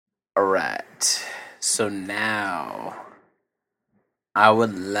Alright, so now I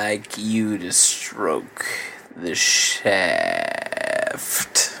would like you to stroke the shaft.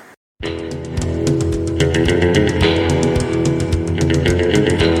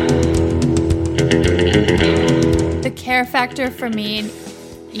 The care factor for me,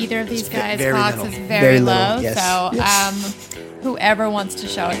 either of these guys' very talks little. is Very very little, low. yes. So, Yes. Whoever wants to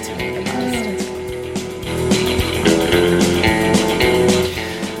show it to me the most.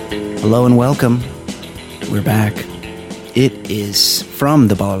 Hello and welcome. We're back. It is from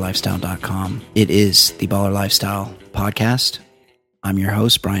theballerlifestyle.com. It is the Baller Lifestyle podcast. I'm your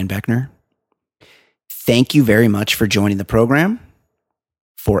host, Brian Beckner. Thank you very much for joining the program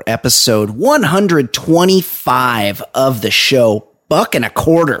for episode 125 of the show.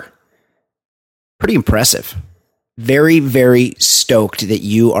 $1.25. Pretty impressive. Very, very stoked that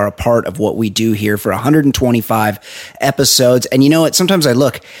you are a part of what we do here for 125 episodes. And you know what? Sometimes I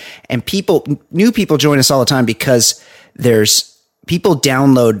look and new people join us all the time because people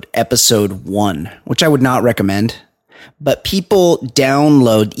download episode 1, which I would not recommend, but people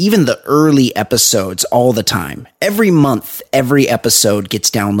download even the early episodes all the time. Every month, every episode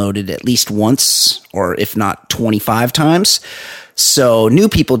gets downloaded at least once, or if not 25 times. So new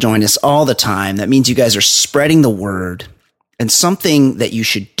people join us all the time. That means you guys are spreading the word. And something that you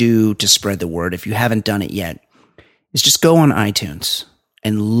should do to spread the word, if you haven't done it yet, is just go on iTunes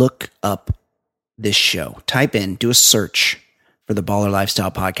and look up this show. Type in, do a search for the Baller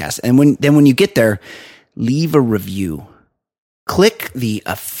Lifestyle Podcast. And when you get there, leave a review. Click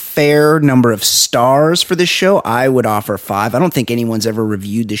a fair number of stars for this show. I would offer 5. I don't think anyone's ever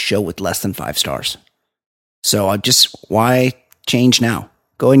reviewed this show with less than 5 stars. So why change now?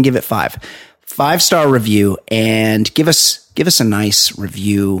 Go ahead and give it 5. 5-star review and give us a nice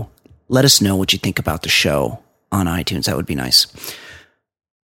review. Let us know what you think about the show on iTunes. That would be nice.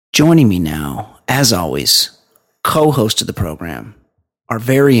 Joining me now, as always, co-host of the program, our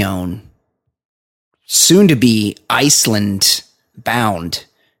very own, soon to be Iceland bound,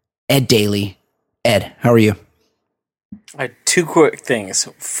 Ed Daly. Ed, how are you? Two quick things.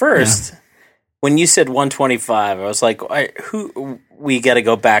 First, when you said 125, I was like, we got to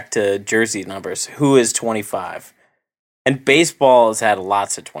go back to jersey numbers. Who is 25? And baseball has had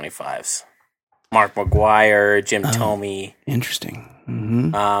lots of 25s. Mark McGwire, Jim Thome. Interesting.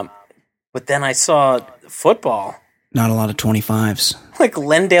 Mm-hmm. But then I saw football. Not a lot of 25s. Like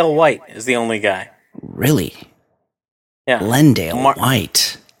Lendale White is the only guy. Really? Yeah. Lendale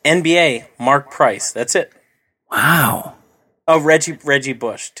White. NBA, Mark Price. That's it. Wow. Oh, Reggie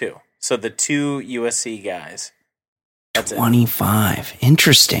Bush, too. So the 2 USC guys. That's 25.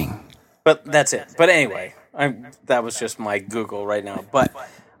 Interesting. But that's it. But anyway, that was just my Google right now. But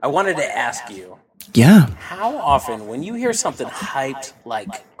I wanted to ask you. Yeah. How often, when you hear something hyped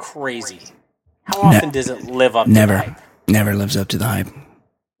like crazy, how often does it live up to the hype? Never lives up to the hype.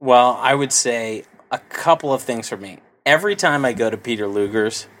 Well, I would say a couple of things for me. Every time I go to Peter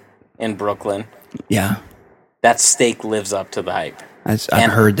Luger's in Brooklyn, that steak lives up to the hype.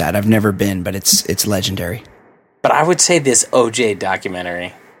 I've heard that. I've never been, but it's legendary. But I would say this OJ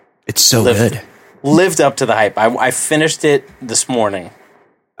documentary. It's so good. Lived up to the hype. I finished it this morning.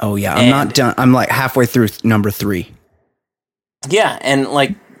 Oh, yeah. I'm not done. I'm like halfway through number 3. Yeah, and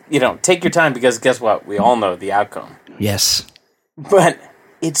take your time because guess what? We all know the outcome. Yes. But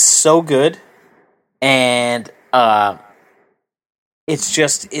it's so good, and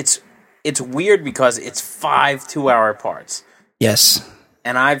it's weird because it's 5 2-hour parts. Yes.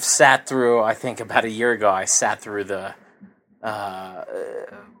 And I've sat through, I think about a year ago, I sat through the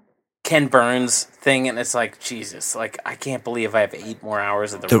Ken Burns thing, and it's like, Jesus, like, I can't believe I have 8 more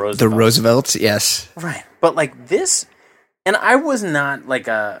hours of the Roosevelts. The Roosevelts, yes. Right. But, like, this, and I was not, like,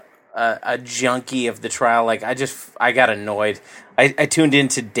 a junkie of the trial. Like, I got annoyed. I tuned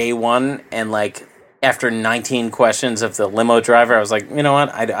into day 1, and, like, after 19 questions of the limo driver, I was like, you know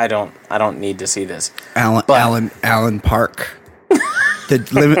what? I don't need to see this. Alan Park. The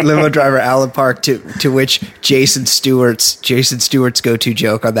limo driver Alan Park, to which Jason Stewart's go-to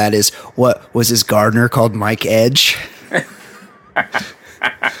joke on that is, what was his gardener called Mike Edge?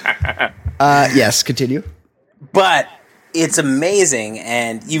 Yes, continue. But it's amazing,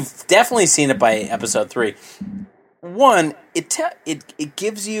 and you've definitely seen it by episode 3. One, it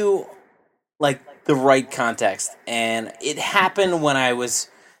gives you like the right context, and it happened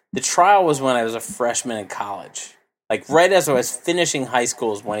the trial was when I was a freshman in college. Like, right as I was finishing high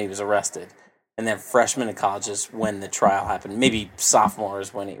school is when he was arrested. And then freshman in college is when the trial happened. Maybe sophomore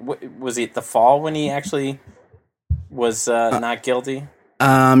is when was it the fall when he actually was not guilty?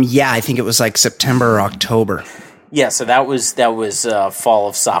 Yeah, I think it was like September or October. Yeah, so that was fall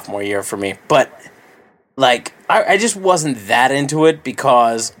of sophomore year for me. But like, I just wasn't that into it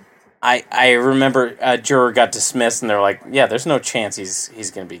because I remember a juror got dismissed, and they're like, "Yeah, there's no chance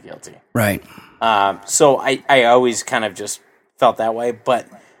he's going to be guilty." Right. So I always kind of just felt that way. But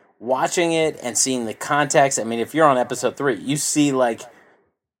watching it and seeing the context, I mean, if you're on episode 3, you see like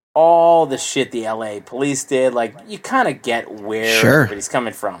all the shit the LA police did. Like, you kind of get where everybody's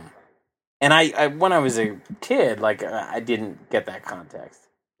coming from. And I when I was a kid, like, I didn't get that context.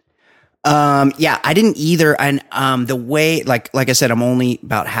 Yeah, I didn't either. And the way, like I said, I'm only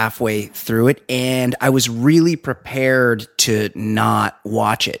about halfway through it, and I was really prepared to not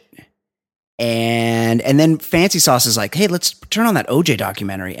watch it. And then Fancy Sauce is like, "Hey, let's turn on that OJ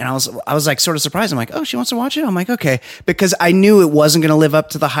documentary." And I was like sort of surprised. I'm like, "Oh, she wants to watch it?" I'm like, "Okay," because I knew it wasn't going to live up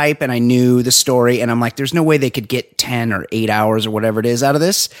to the hype, and I knew the story, and I'm like, "There's no way they could get 10 or 8 hours or whatever it is out of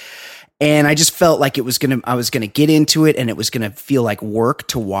this." And I just felt like I was gonna get into it, and it was gonna feel like work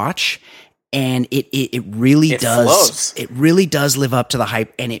to watch. And it really does. Flows. It really does live up to the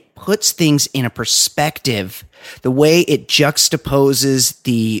hype, and it puts things in a perspective. The way it juxtaposes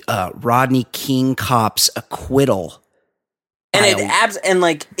the Rodney King cop's acquittal, and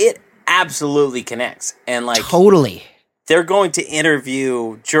it absolutely connects. And like, totally, they're going to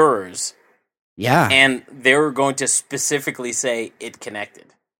interview jurors, yeah, and they're going to specifically say it connected.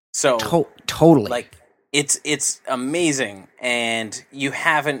 So totally, like, it's amazing, and you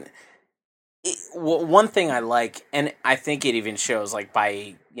haven't. One thing I like, and I think it even shows, like,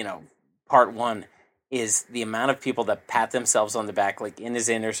 by, part 1, is the amount of people that pat themselves on the back, like, in his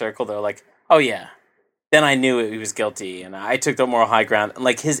inner circle. They're like, "Oh yeah, then I knew he was guilty, and I took the moral high ground." And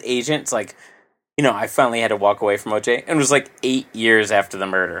like, his agent's like, I finally had to walk away from OJ, and it was like 8 years after the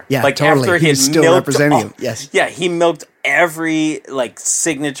murder. Yeah, like, totally. After He's still representing him. Yes. Yeah, he milked every like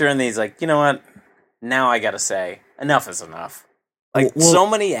signature, and he's like, "You know what? Now I gotta say, enough is enough." Like, so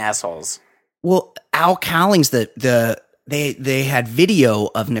many assholes. Well, Al Cowlings, they had video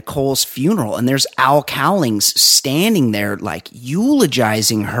of Nicole's funeral, and there's Al Cowlings standing there, like,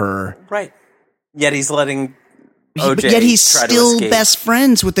 eulogizing her. Right. Yet he's letting OJ but yet he's try still to escape. best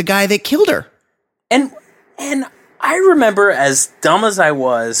friends with the guy that killed her. And I remember, as dumb as I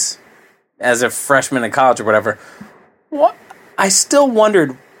was as a freshman in college or whatever, I still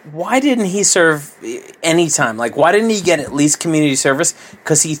wondered, why didn't he serve any time? Like, why didn't he get at least community service?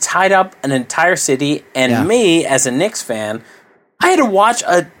 Because he tied up an entire city, and me, as a Knicks fan, I had to watch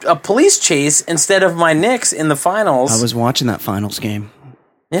a police chase instead of my Knicks in the finals. I was watching that finals game.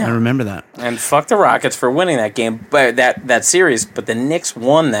 Yeah, I remember that. And fuck the Rockets for winning that game, but that series. But the Knicks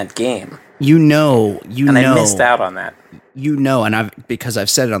won that game. And I missed out on that. And because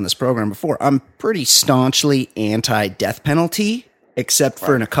I've said it on this program before, I'm pretty staunchly anti-death penalty. Except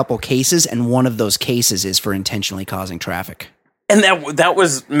for in a couple cases, and one of those cases is for intentionally causing traffic. And that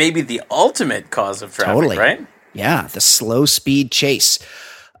was maybe the ultimate cause of traffic, right? Yeah, the slow speed chase.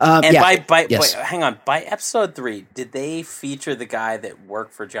 By hang on, by episode 3, did they feature the guy that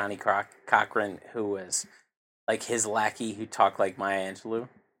worked for Johnny Cochran, who was like his lackey who talked like Maya Angelou?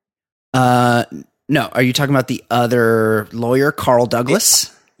 No. Are you talking about the other lawyer, Carl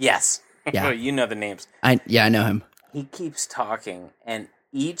Douglas? Yes. Yeah. You know the names. I know him. He keeps talking, and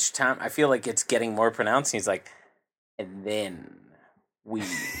each time I feel like it's getting more pronounced. He's like, and then we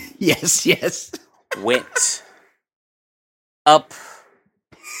yes went up.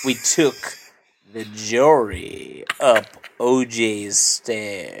 We took the jury up OJ's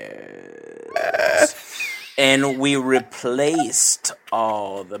stairs, and we replaced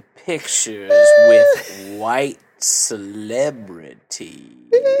all the pictures with white celebrities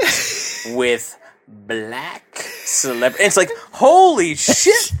with black celebrity. It's like, holy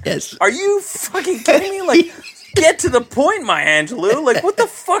shit! Yes. Are you fucking kidding me? Like, get to the point, Maya Angelou. Like, what the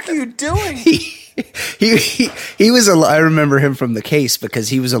fuck are you doing? He was I remember him from the case because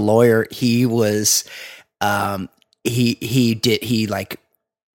he was a lawyer. He was what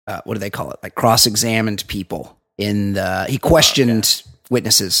do they call it? Like, cross-examined people he questioned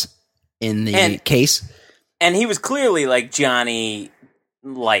witnesses in the case. And he was clearly like Johnny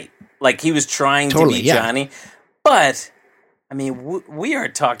Light. Like, he was trying to be Johnny. But, I mean, we are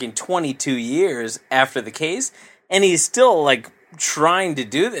talking 22 years after the case, and he's still, like, trying to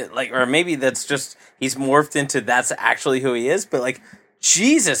do that. Like, or maybe that's just, he's morphed into that's actually who he is. But, like,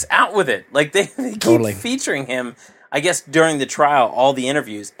 Jesus, out with it. Like, they keep featuring him, I guess, during the trial, all the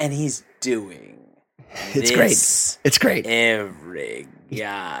interviews, and he's doing great. It's great. Every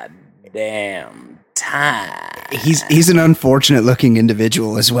goddamn time. He's an unfortunate looking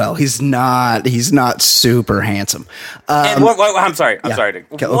individual as well. He's not super handsome. And I'm sorry. One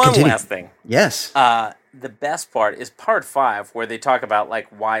continue. last thing. Yes. the best part is part 5, where they talk about like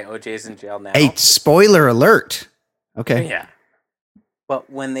why OJ's in jail now. Hey, spoiler alert. Okay. Yeah. But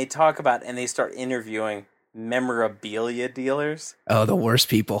when they talk about and they start interviewing memorabilia dealers. Oh, the worst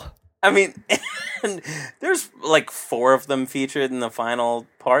people. I mean, and there's like 4 of them featured in the final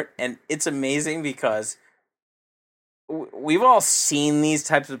part, and it's amazing because we've all seen these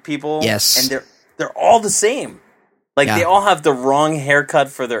types of people. Yes. And they're all the same. Like, they all have the wrong haircut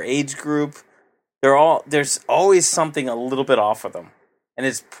for their age group. There's always something a little bit off of them, and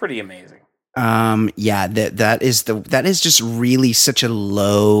it's pretty amazing. Yeah, that is just really such a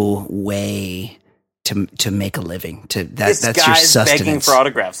low way to make a living. That's your sustenance. Begging for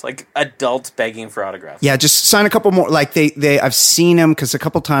autographs, like adults begging for autographs. Yeah, just sign a couple more. Like I've seen them because a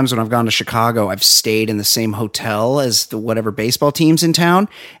couple times when I've gone to Chicago, I've stayed in the same hotel as the whatever baseball teams in town,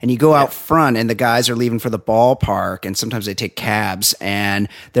 and you go out front, and the guys are leaving for the ballpark, and sometimes they take cabs, and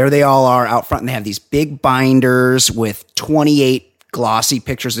there they all are out front, and they have these big binders with 28 glossy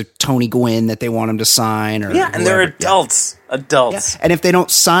pictures of Tony Gwynn that they want them to sign. Or and they're adults. Yeah. Adults. Yeah. And if they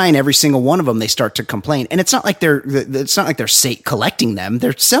don't sign every single one of them, they start to complain. And it's not like they're collecting them;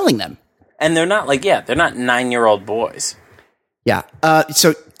 they're selling them. And they're not they're not 9-year-old boys. Yeah.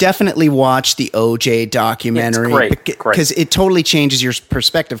 So definitely watch the OJ documentary. It's great. Because it totally changes your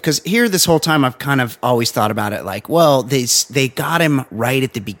perspective. Because here, this whole time, I've kind of always thought about it like, well, they got him right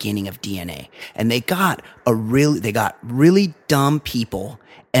at the beginning of DNA, and they got really dumb people,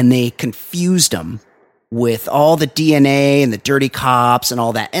 and they confused them with all the DNA and the dirty cops and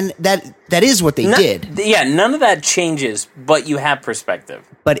all that. And that is what they did. Yeah, none of that changes, but you have perspective.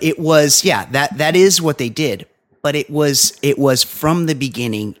 But it was, that is what they did. But it was from the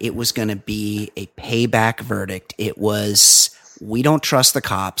beginning, it was going to be a payback verdict. It was, we don't trust the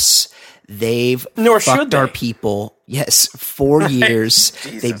cops. They've fucked our people. Yes, 4 years.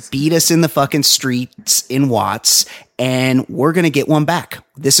 They beat us in the fucking streets in Watts, and we're going to get one back.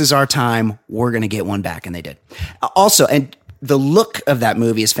 This is our time. We're going to get one back. And they did. Also, and the look of that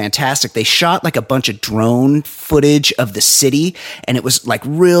movie is fantastic. They shot like a bunch of drone footage of the city, and it was like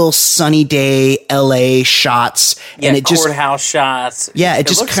real sunny day LA shots. Yeah, and it courthouse shots. Yeah, it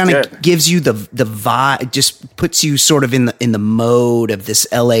just kind of gives you the vibe. It just puts you sort of in the mode of this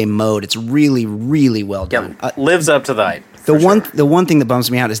LA mode. It's really, really well done. Lives up to the hype. The one thing that bums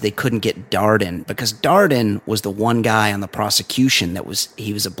me out is they couldn't get Darden, because Darden was the one guy on the prosecution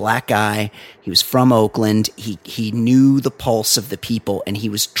he was a black guy. He was from Oakland. He knew the pulse of the people, and he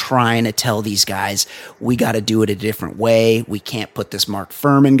was trying to tell these guys, we got to do it a different way. We can't put this Mark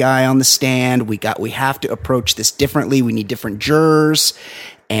Furman guy on the stand. We have to approach this differently. We need different jurors,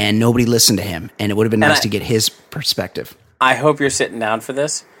 and nobody listened to him. And it would have been nice to get his perspective. I hope you're sitting down for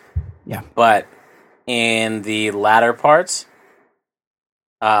this. Yeah, but in the latter parts,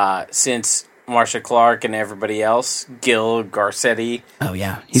 since Marcia Clark and everybody else, Gil Garcetti,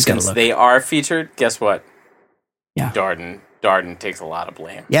 he's got to look. They are featured. Guess what? Yeah, Darden takes a lot of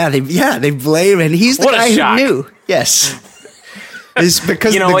blame. Yeah, they blame, and he's the guy who knew. Yes, it's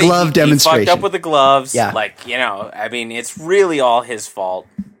because of the glove demonstration. He fucked up with the gloves. Yeah, I mean, it's really all his fault.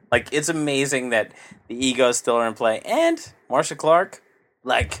 Like, it's amazing that the egos still are in play, and Marcia Clark,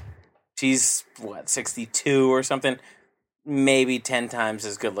 she's 62 or something, maybe 10 times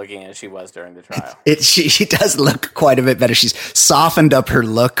as good looking as she was during the trial. She does look quite a bit better. She's softened up her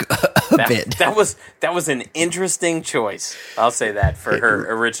look a bit. That was an interesting choice. I'll say that for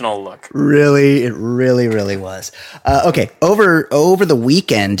her original look. Really, it really, really was. Okay, over the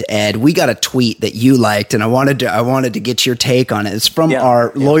weekend, Ed, we got a tweet that you liked, and I wanted to get your take on it. It's from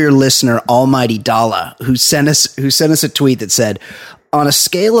our lawyer listener, Almighty Dalla, who sent us a tweet that said, on a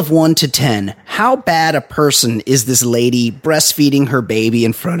scale of 1 to 10, how bad a person is this lady breastfeeding her baby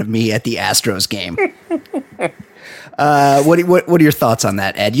in front of me at the Astros game? What are your thoughts on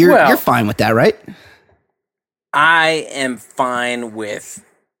that, Ed? You're fine with that, right? I am fine with.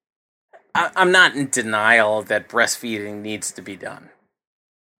 I'm not in denial that breastfeeding needs to be done,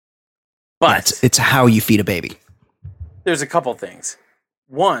 but it's how you feed a baby. There's a couple things.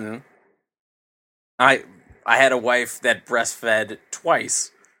 One, I had a wife that breastfed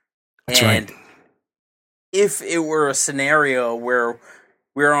twice. That's right. If it were a scenario where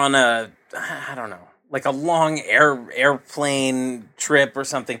we're on a long airplane trip or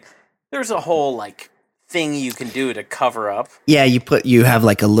something, there's a whole thing you can do to cover up. Yeah, you have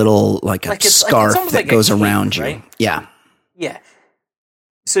a little scarf that goes around you. Right? Yeah. Yeah.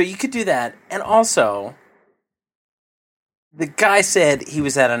 So you could do that. And also, the guy said he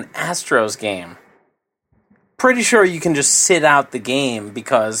was at an Astros game. Pretty sure you can just sit out the game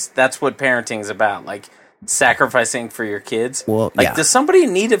because that's what parenting is about, sacrificing for your kids. Well, does somebody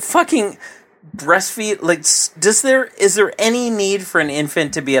need to fucking breastfeed, like, is there any need for an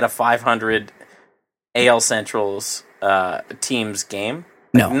infant to be at a 500 AL Central's team's game?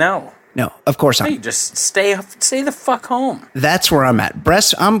 Like, No, of course no, not. you just stay the fuck home. That's where I'm at.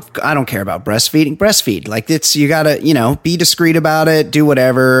 I don't care about breastfeeding. Breastfeed. Like, you gotta, be discreet about it, do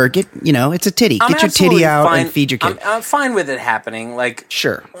whatever. It's a titty. Get your titty out and feed your kid. I'm fine with it happening. Like,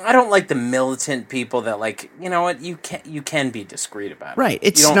 sure. I don't like the militant people that, like, you know what, you can be discreet about it. Right.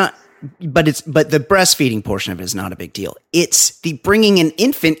 It's not, but the breastfeeding portion of it is not a big deal. It's the bringing an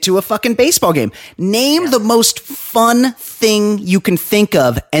infant to a fucking baseball game. Name the most fun thing you can think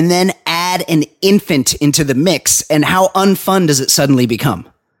of, and then add an infant into the mix, and how unfun does it suddenly become?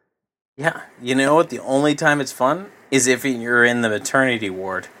 Yeah. You know what? The only time it's fun is if you're in the maternity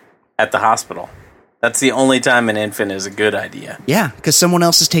ward at the hospital. That's the only time an infant is a good idea. Yeah, because someone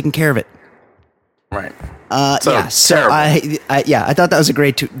else is taking care of it. Right. I thought that was a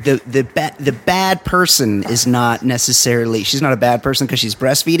great. The bad person is not necessarily. She's not a bad person because she's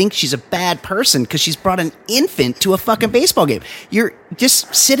breastfeeding. She's a bad person because she's brought an infant to a fucking baseball game. You're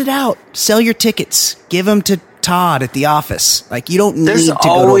just sit it out. Sell your tickets. Give them to Todd at the office. Like, you don't need to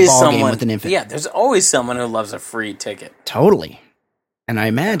go to a ball game with an infant. Yeah, there's always someone who loves a free ticket. Totally. And I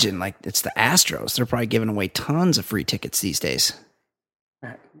imagine, like, it's the Astros. They're probably giving away tons of free tickets these days.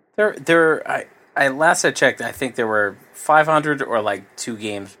 Last I checked, I think there were 500 or like 2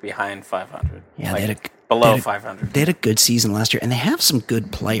 games behind 500. Yeah, like below 500. They had a good season last year, and they have some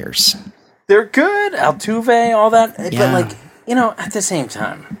good players. They're good, Altuve, all that. Yeah. But, like, at the same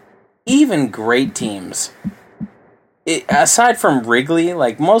time, even great teams, aside from Wrigley,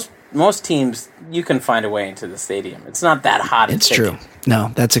 like most teams, you can find a way into the stadium. It's not that hot. It's true.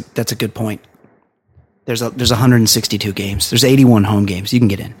 No, that's a good point. There's 162 games. There's 81 home games. You can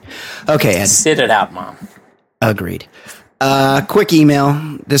get in. Okay, Ed. Sit it out, Mom. Agreed. Quick email.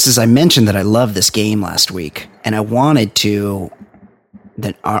 I mentioned that I loved this game last week, and I wanted to,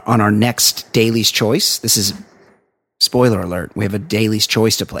 that on our next Daily's Choice, this is, spoiler alert, we have a Daily's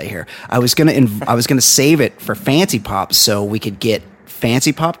Choice to play here. I was gonna save it for Fancy Pop so we could get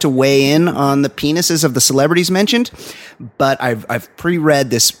Fancy Pop to weigh in on the penises of the celebrities mentioned, but I've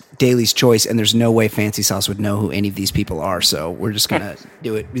pre-read this Daily's Choice, and there's no way Fancy Sauce would know who any of these people are, so we're just gonna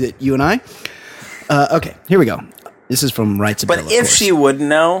do it. You and I? Okay, here we go. This is from Rights of Bill, But if she would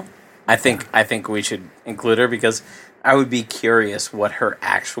know, I think we should include her, because I would be curious what her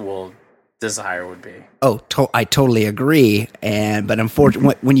actual desire would be. Oh, I totally agree. But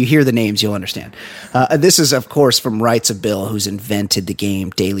unfortunately, when you hear the names, you'll understand. This is, of course, from Rights of Bill, who's invented the game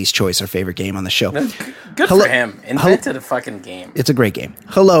Daily's Choice, our favorite game on the show. Good for him. Invented a fucking game. It's a great game.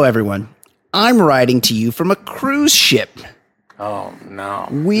 Hello, everyone. I'm writing to you from a cruise ship. Oh, no.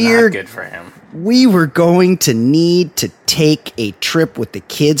 Not good for him. We were going to need to take a trip with the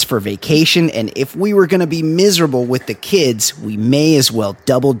kids for vacation, and if we were going to be miserable with the kids, we may as well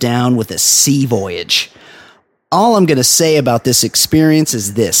double down with a sea voyage. All I'm going to say about this experience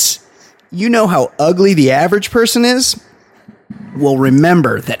is this. You know how ugly the average person is? Well,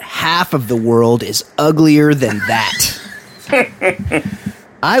 remember that half of the world is uglier than that.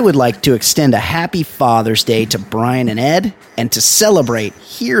 I would like to extend a happy Father's Day to Brian and Ed, and to celebrate,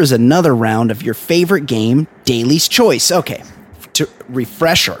 here's another round of your favorite game, Daily's Choice. Okay, to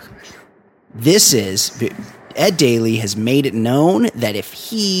refresher, this is, Ed Daly has made it known that if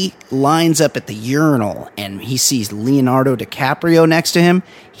he lines up at the urinal and he sees Leonardo DiCaprio next to him,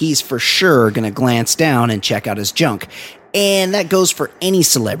 he's for sure going to glance down and check out his junk. And that goes for any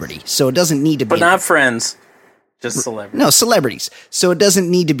celebrity, so it doesn't need to be... But not friends. Just celebrities. No, celebrities. So it doesn't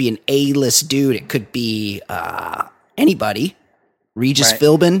need to be an A-list dude. It could be anybody. Regis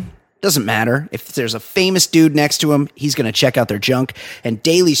Philbin. Doesn't matter. If there's a famous dude next to him, he's going to check out their junk. And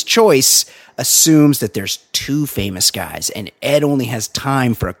Daily's Choice assumes that there's 2 famous guys, and Ed only has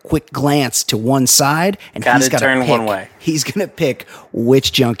time for a quick glance to one side, and he's got to turn one way. He's going to pick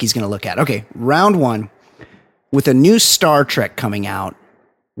which junk he's going to look at. Okay, round 1. With a new Star Trek coming out,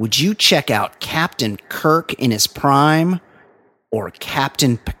 would you check out Captain Kirk in his prime or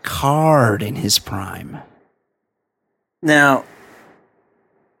Captain Picard in his prime? Now,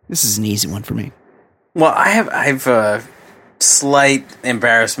 this is an easy one for me. Well, I've a slight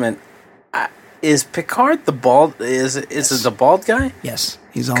embarrassment. Is Picard the bald? Is it the bald guy? Yes,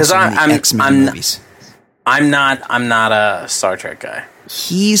 he's also in the X-Men movies. I'm not a Star Trek guy.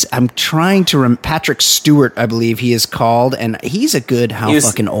 I'm trying to remember, Patrick Stewart, I believe he is called, and he's a good,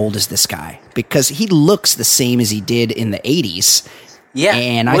 fucking old is this guy? Because he looks the same as he did in the 80s. Yeah.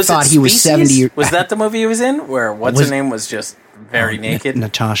 And I thought he was 70. Was that the movie he was in? Where, her name was just very naked?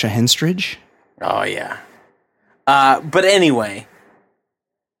 Natasha Henstridge? Oh, yeah. But anyway,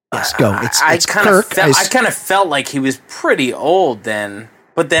 Yes, go. It's kind Kirk. I kind of felt like he was pretty old then,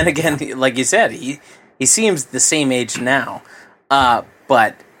 but then again, like you said, he seems the same age now.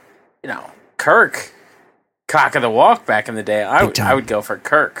 But Kirk, cock of the walk back in the day. I would go for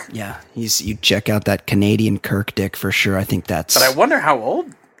Kirk. Yeah, you check out that Canadian Kirk dick for sure. I think that's. But I wonder how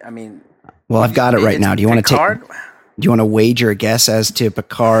old. I mean, well, I've got it right now. Do you want to Picard? Do you want to wager a guess as to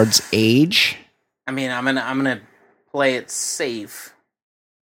Picard's age? I mean, I'm gonna play it safe.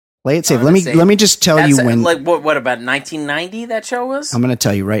 Play it safe. Let me just tell you when. Like what about 1990? That show was. I'm going to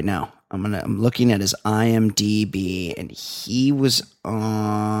tell you right now. I'm looking at his IMDb, and he was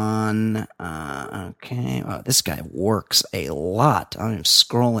on. Okay, wow, this guy works a lot. I'm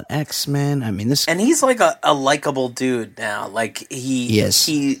scrolling X-Men. I mean, this, and he's like a likable dude now. Like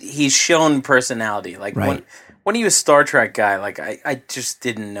he's shown personality. Like right. when he was Star Trek guy, like I just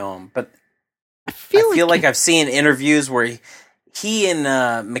didn't know him, but I feel like I've seen interviews where he and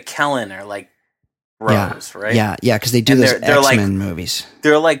McKellen are like bros, right? Yeah, because they do those X-Men movies.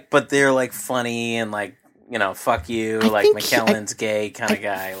 They're like funny and like, fuck you, like McKellen's gay kind of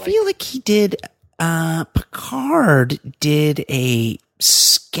guy. I feel like he did, Picard did a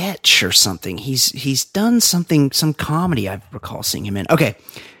sketch or something. He's done something, some comedy I recall seeing him in. Okay,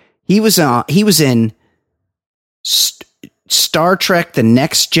 he was in Star Trek The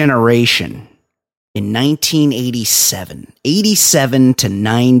Next Generation. In 1987, 87 to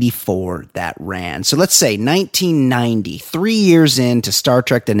 94, that ran. So let's say 1990, 3 years into Star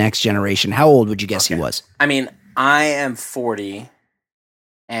Trek The Next Generation. How old would you guess he was? I mean, I am 40,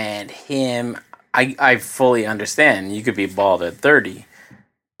 and him, I fully understand. You could be bald at 30,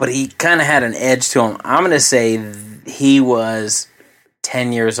 but he kind of had an edge to him. I'm going to say he was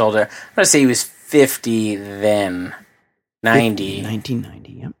 10 years older. I'm going to say he was 50 then, 90.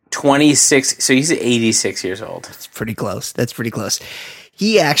 1990, yep. 26, so he's 86 years old. That's pretty close.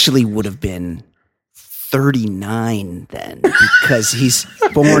 He actually would have been 39 then, because he's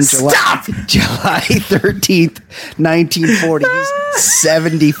born July 13th, 1940. He's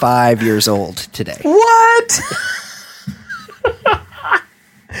 75 years old today. What?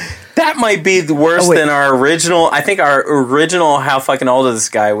 That might be worse than our original. I think our original How Fucking Old Is This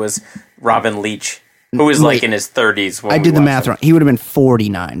Guy was Robin Leach. Who was like in his 30s. I did the math wrong. He would have been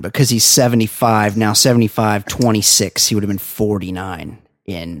 49 because he's 75 now. 75, 26. He would have been 49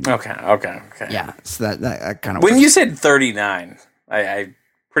 in. Okay. Yeah, so that kind of. When you said 39, I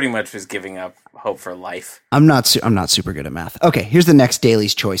pretty much was giving up hope for life. I'm not super good at math. Okay, here's the next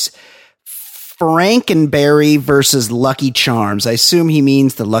Daly's choice: Frankenberry versus Lucky Charms. I assume he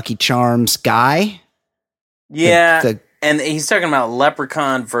means the Lucky Charms guy. Yeah. And he's talking about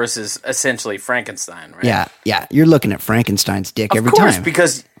Leprechaun versus essentially Frankenstein, right? Yeah. You're looking at Frankenstein's dick every time. Of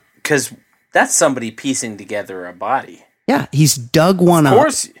course, because that's somebody piecing together a body. Yeah, he's dug one up. Of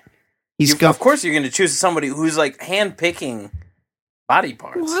course, you're going to choose somebody who's like hand-picking body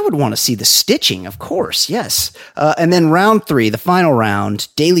parts. Well, I would want to see the stitching, of course, yes. And then round 3, the final round,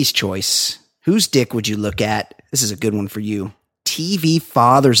 Daly's choice. Whose dick would you look at? This is a good one for you. TV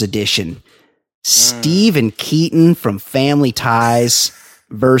Fathers Edition. Stephen Keaton from Family Ties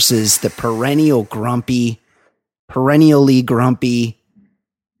versus the perennially grumpy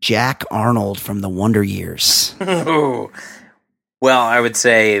Jack Arnold from The Wonder Years. Well, I would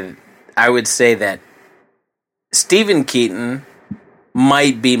say that Stephen Keaton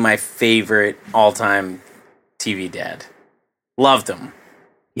might be my favorite all-time TV dad. Loved him.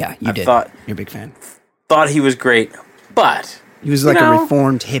 Yeah, you did. You're a big fan. Thought he was great, but he was like a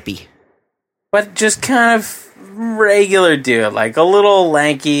reformed hippie. But just kind of regular dude, like a little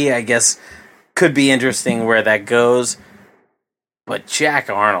lanky, I guess, could be interesting where that goes. But Jack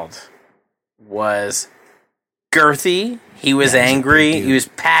Arnold was girthy. He was angry. He was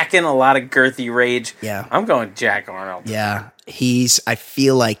packing a lot of girthy rage. Yeah. I'm going Jack Arnold. Yeah. I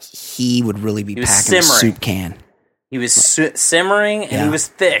feel like he would really be packing a soup can. He was simmering and he was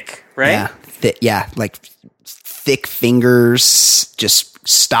thick, right? Yeah. Like thick fingers, just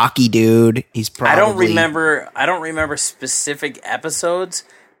stocky dude. He's probably. I don't remember specific episodes,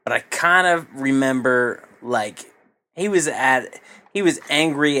 but I kind of remember like he was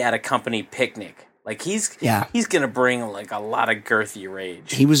angry at a company picnic. Like he's gonna bring like a lot of girthy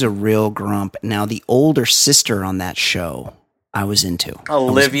rage. He was a real grump. Now the older sister on that show, I was into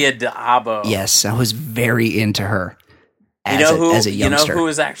Olivia d'Abo. Yes, I was very into her. As a youngster. You know who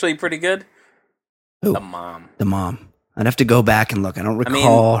was actually pretty good? Who? The mom. I'd have to go back and look. I don't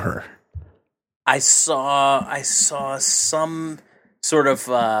recall her. I saw some sort of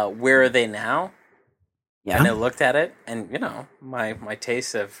Where Are They Now? Yeah. And I looked at it, and my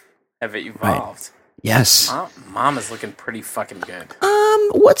tastes have evolved. Right. Yes. Mom is looking pretty fucking good.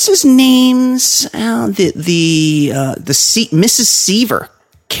 what's his name's Mrs. Seaver.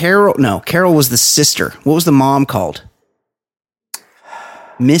 Carol was the sister. What was the mom called?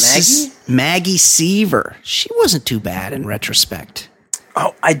 Mrs. Maggie Seaver. She wasn't too bad in retrospect.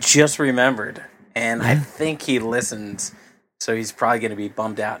 Oh, I just remembered. And I think he listens, so he's probably going to be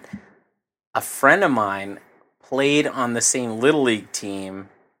bummed out. A friend of mine played on the same Little League team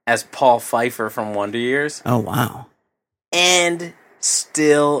as Paul Pfeiffer from Wonder Years. Oh, wow. And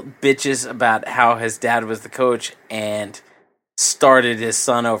still bitches about how his dad was the coach and started his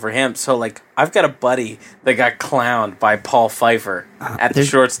son over him. So, like, I've got a buddy that got clowned by Paul Pfeiffer at the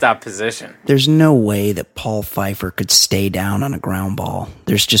shortstop position. There's no way that Paul Pfeiffer could stay down on a ground ball.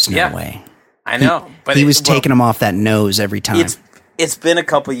 There's just no way. I know. But he was taking him off that nose every time. It's been a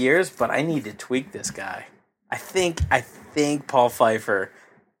couple years, but I need to tweak this guy. I think Paul Pfeiffer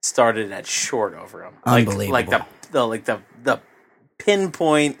started at short over him. Unbelievable. Like the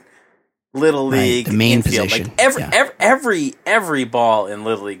pinpoint Little League, the main infield. position. Like every ball in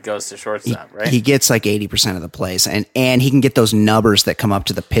Little League goes to shortstop, right? He gets like 80% of the plays, and he can get those nubbers that come up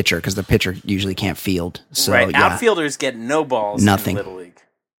to the pitcher because the pitcher usually can't field. So, right, outfielders get no balls. Nothing. In Little League,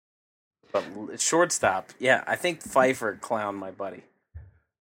 but shortstop, I think Pfeiffer clowned my buddy.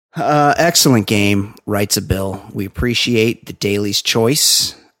 Excellent game, writes a bill. We appreciate the Daily's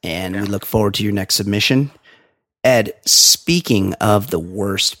choice, and we look forward to your next submission. Ed, speaking of the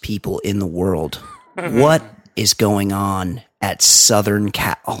worst people in the world, what is going on at Southern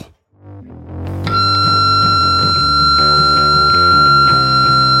Cal?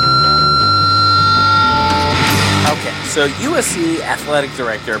 Okay, so USC athletic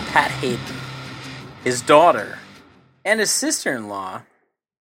director Pat Hayden, his daughter, and his sister-in-law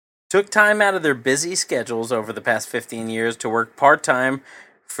took time out of their busy schedules over the past 15 years to work part-time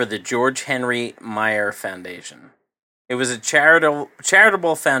for the George Henry Meyer Foundation. It was a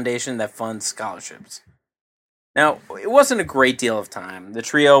charitable foundation that funds scholarships. Now, it wasn't a great deal of time. The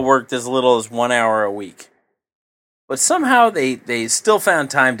trio worked as little as 1 hour a week. But somehow they still found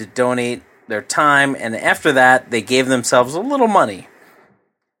time to donate their time, and after that, they gave themselves a little money.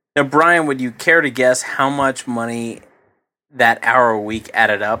 Now, Brian, would you care to guess how much money that hour a week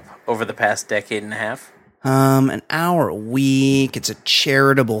added up over the past decade and a half? An hour a week. It's a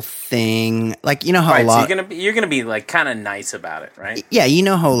charitable thing. Like, you know how a lot. So you're gonna be like kind of nice about it, right? Yeah, you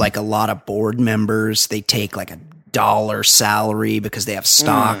know how like a lot of board members, they take like $1 salary because they have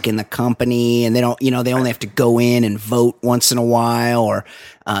stock in the company, and they don't. They only have to go in and vote once in a while. Or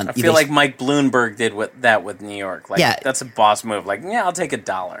I feel like Mike Bloomberg did with New York. Like, that's a boss move. Like, I'll take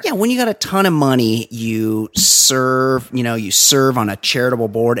 $1. Yeah, when you got a ton of money, you serve. You serve on a charitable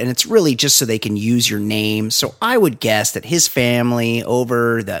board, and it's really just so they can use your name. So I would guess that his family,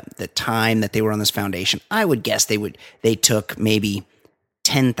 over the time that they were on this foundation, I would guess they took maybe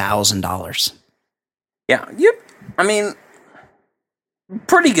 $10,000. Yeah,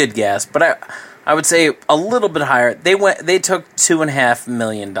 pretty good guess, but I would say a little bit higher. They took $2.5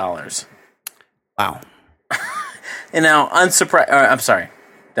 million. Wow. And now, I'm sorry,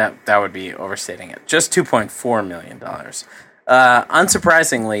 that would be overstating it. Just $2.4 million.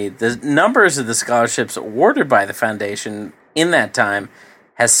 Unsurprisingly, the numbers of the scholarships awarded by the foundation in that time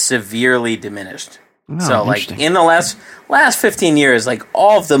has severely diminished. Oh, so, like, in the last 15 years, like,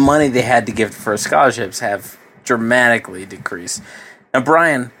 all of the money they had to give for scholarships have dramatically decreased. Now,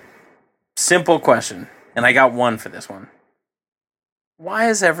 Brian, simple question, and I got one for this one. Why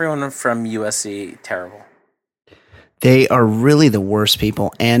is everyone from USC terrible? They are really the worst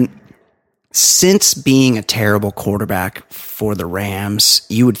people. And since being a terrible quarterback for the Rams,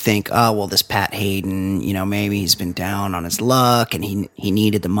 you would think, oh, well, this Pat Hayden, maybe he's been down on his luck and he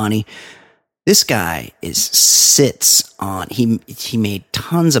needed the money. This guy he made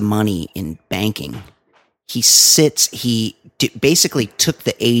tons of money in banking. He basically took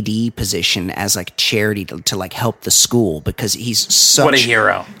the AD position as like charity to like help the school, because what a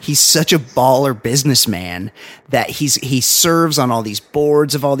hero. He's such a baller businessman that he serves on all these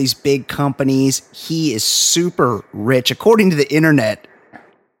boards of all these big companies. He is super rich. According to the internet,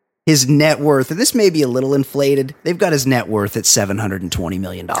 his net worth, and this may be a little inflated, they've got his net worth at $720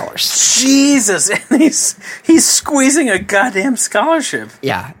 million. Jesus, and he's squeezing a goddamn scholarship.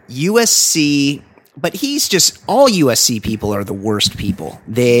 Yeah, USC. But all USC people are the worst people.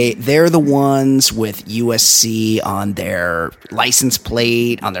 They're the ones with USC on their license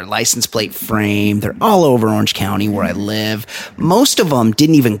plate, frame. They're all over Orange County where I live. Most of them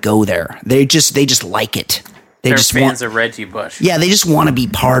didn't even go there. They just like it. They're just fans of Reggie Bush. Yeah, they just want to be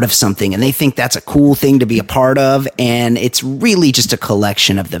part of something, and they think that's a cool thing to be a part of, and it's really just a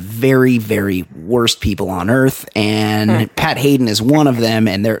collection of the very, very worst people on earth, and Pat Hayden is one of them,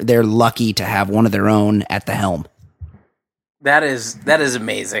 and they're lucky to have one of their own at the helm. That is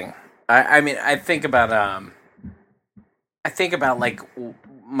amazing. I mean, I think about like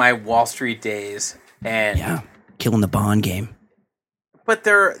my Wall Street days, and killing the Bond game. But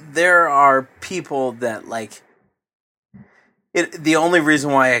there are people that like it. The only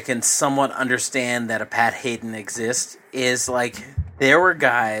reason why I can somewhat understand that a Pat Hayden exists is like there were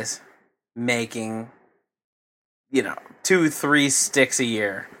guys making, 2-3 sticks a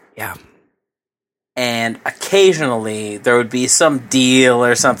year. Yeah. And occasionally there would be some deal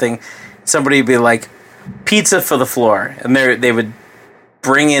or something. Somebody would be like, pizza for the floor. And they would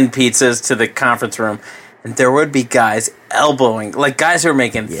bring in pizzas to the conference room. And there would be guys elbowing, like guys who are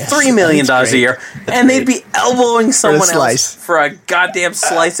making $3 million a year. And they'd be elbowing someone else for a goddamn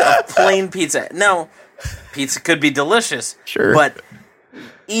slice of plain pizza. Now, pizza could be delicious. Sure. But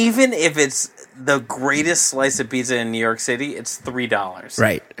even if it's the greatest slice of pizza in New York City, it's $3.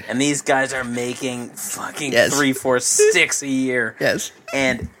 Right. And these guys are making fucking 3-4 sticks a year. Yes.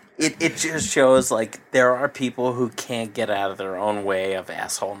 And it just shows like there are people who can't get out of their own way of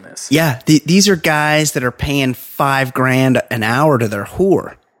assholeness. Yeah, these are guys that are paying $5,000 an hour to their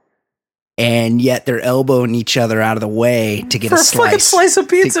whore, and yet they're elbowing each other out of the way to get a fucking slice of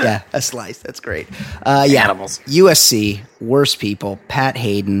pizza. A slice. That's great. Animals. USC, worst people. Pat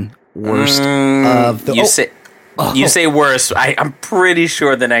Hayden, worst of the. You say worse. I'm pretty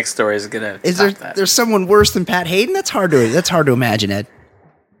sure the next story is gonna. There's someone worse than Pat Hayden? That's hard to imagine, Ed.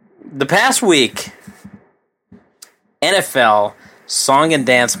 The past week, NFL song and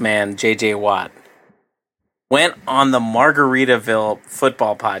dance man J.J. Watt went on the Margaritaville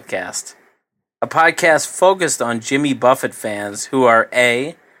Football Podcast, a podcast focused on Jimmy Buffett fans who are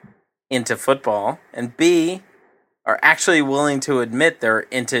A, into football, and B, are actually willing to admit they're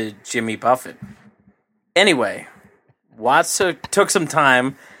into Jimmy Buffett. Anyway, Watt took some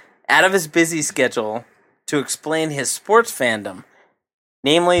time out of his busy schedule to explain his sports fandom.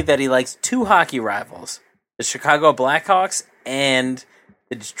 Namely, that he likes two hockey rivals, the Chicago Blackhawks and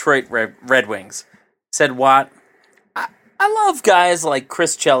the Detroit Red Wings. Said Watt, I love guys like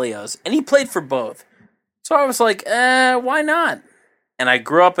Chris Chelios, and he played for both. So I was like, why not? And I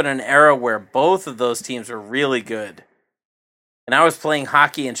grew up in an era where both of those teams were really good. And I was playing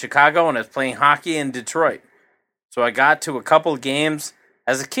hockey in Chicago, and I was playing hockey in Detroit. So I got to a couple of games.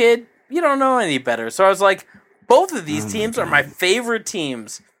 As a kid, you don't know any better. So I was like, both of these teams are my favorite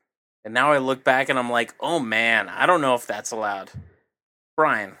teams. And now I look back and I'm like, oh man, I don't know if that's allowed.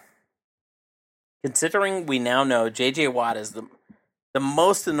 Brian, considering we now know J.J. Watt is the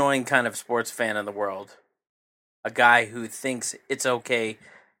most annoying kind of sports fan in the world, a guy who thinks it's okay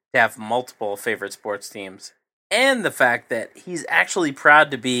to have multiple favorite sports teams, and the fact that he's actually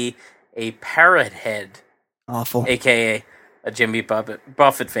proud to be a parrot head, a.k.a. a Jimmy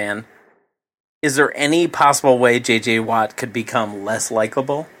Buffett fan, is there any possible way J.J. Watt could become less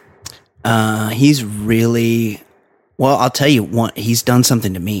likable? He's really... Well, I'll tell you what, he's done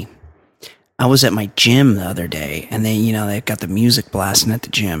something to me. I was at my gym the other day, and they've got the music blasting at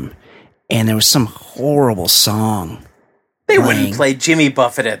the gym, and there was some horrible song. They wouldn't play Jimmy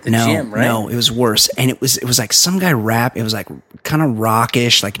Buffett at the gym, right? No, it was worse. And it was like some guy rap. It was like kind of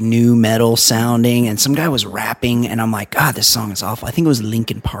rockish, like new metal sounding, and some guy was rapping, and I'm like, God, this song is awful. I think it was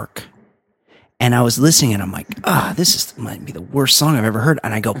Linkin Park. And I was listening, and I'm like, this might be the worst song I've ever heard.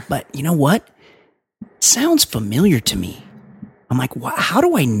 And I go, but you know what? It sounds familiar to me. I'm like, how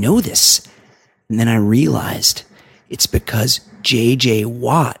do I know this? And then I realized it's because J.J.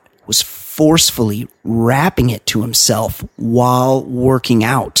 Watt was forcefully rapping it to himself while working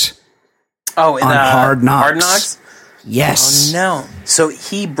out. Oh, in Hard Knocks. Hard Knocks? Yes. Oh no! So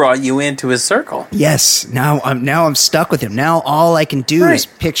he brought you into his circle. Yes. Now I'm stuck with him. Now all I can do is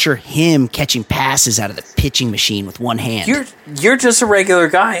picture him catching passes out of the pitching machine with one hand. You're just a regular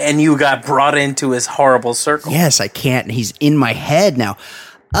guy, and you got brought into his horrible circle. Yes, I can't. He's in my head now.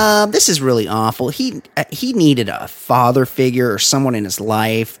 This is really awful. He needed a father figure or someone in his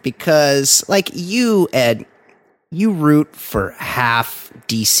life because, like you, Ed, you root for half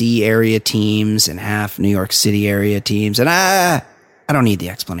DC area teams and half New York City area teams, and I don't need the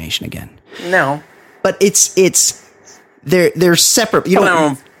explanation again. No, but they're separate. You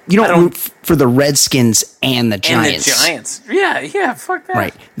don't root for the Redskins and the Giants. And the Giants, yeah, fuck that.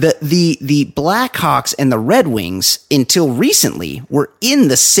 Right. The Blackhawks and the Red Wings until recently were in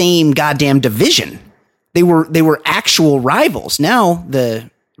the same goddamn division. They were actual rivals. Now the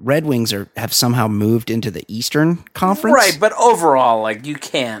Red Wings have somehow moved into the Eastern Conference. Right, but overall, like, you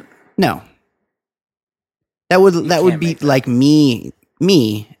can't. No. That would be like me.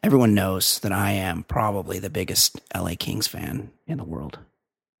 Everyone knows that I am probably the biggest LA Kings fan in the world.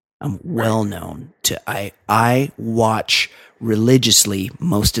 I'm well known to I watch religiously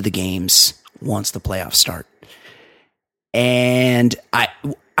most of the games once the playoffs start. And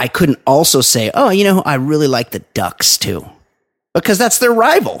I couldn't also say, oh, I really like the Ducks too. Because that's their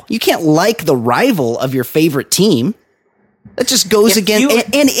rival. You can't like the rival of your favorite team. That just goes against.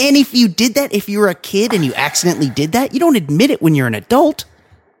 And if you did that, if you were a kid and you accidentally did that, you don't admit it when you're an adult.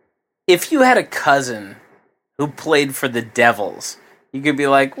 If you had a cousin who played for the Devils, you could be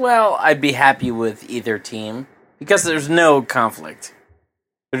like, well, I'd be happy with either team because there's no conflict.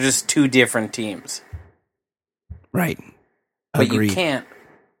 They're just two different teams. Right. But Agreed. you can't.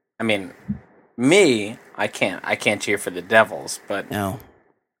 I mean, me, I can't cheer for the Devils, but no.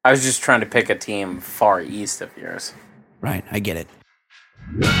 I was just trying to pick a team far east of yours. Right, I get it.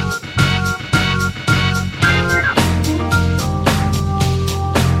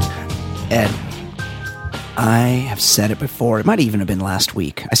 Ed, I have said it before. It might even have been last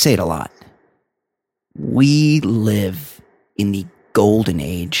week. I say it a lot. We live in the golden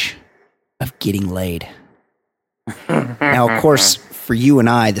age of getting laid. Now, of course, for you and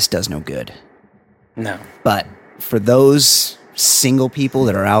I, this does no good. No. But for those single people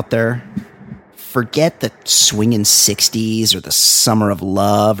that are out there, forget the swinging 60s or the summer of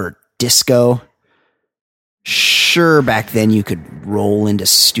love or disco. Sure, back then you could roll into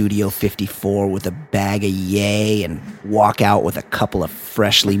Studio 54 with a bag of yay and walk out with a couple of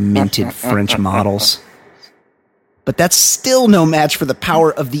freshly minted French models. But that's still no match for the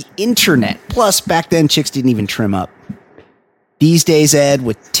power of the internet. Plus, back then, chicks didn't even trim up. These days, Ed,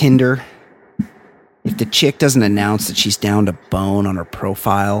 with Tinder, if the chick doesn't announce that she's down to bone on her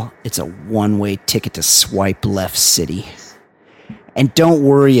profile, it's a one-way ticket to swipe left city. And don't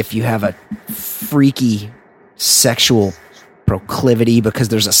worry if you have a freaky sexual proclivity, because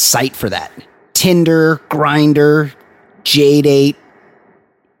there's a site for that. Tinder, Grindr, JDate,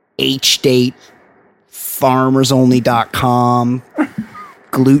 HDate, FarmersOnly.com,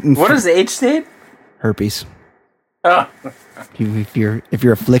 gluten. What is HDate? Herpes. Oh. If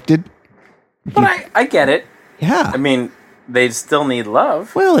you're afflicted. But I get it. Yeah. I mean, they still need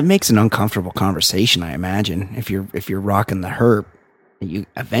love. Well, it makes an uncomfortable conversation, I imagine. If you're rocking the herp, you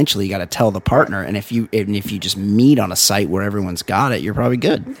eventually got to tell the partner, and if you just meet on a site where everyone's got it, you're probably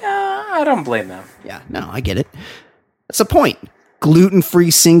good. Yeah, I don't blame them. Yeah, no, I get it. That's the point.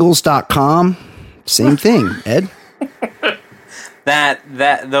 Glutenfreesingles.com, same thing, Ed.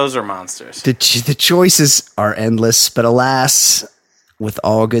 Those are monsters. The choices are endless, but alas, with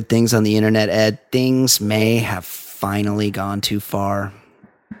all good things on the internet, Ed, things may have finally gone too far.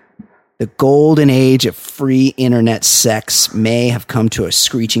 The golden age of free internet sex may have come to a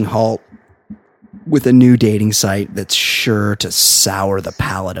screeching halt with a new dating site that's sure to sour the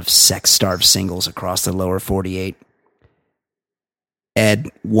palate of sex-starved singles across the lower 48. Ed,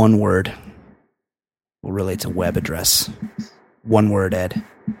 one word. Well, really, it's a web address. One word, Ed.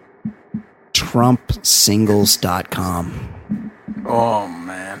 TrumpSingles.com. Oh,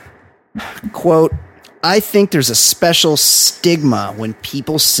 man. Quote, I think there's a special stigma when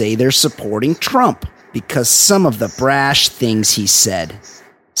people say they're supporting Trump because some of the brash things he said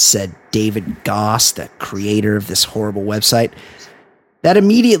David Goss, the creator of this horrible website. That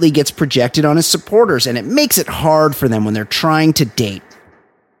immediately gets projected on his supporters, and it makes it hard for them when they're trying to date.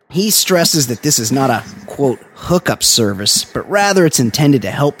 He stresses that this is not a, quote, hookup service, but rather it's intended to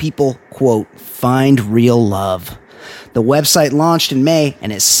help people, quote, find real love. The website launched in May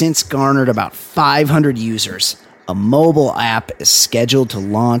and has since garnered about 500 users. A mobile app is scheduled to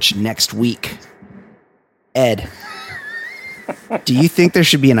launch next week. Ed, do you think there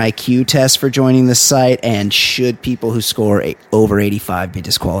should be an IQ test for joining this site, and should people who score over 85 be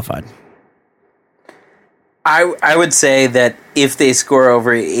disqualified? I would say that if they score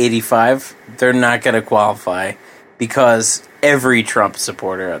over 85, they're not going to qualify because every Trump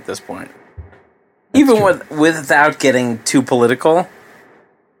supporter at this point, even without getting too political,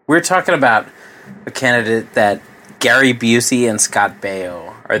 we're talking about a candidate that Gary Busey and Scott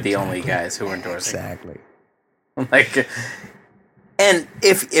Baio are the only guys who are endorsing. Exactly. Like, and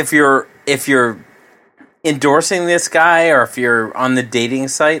if you're endorsing this guy, or if you're on the dating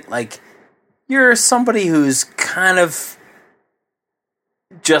site, like, you're somebody who's kind of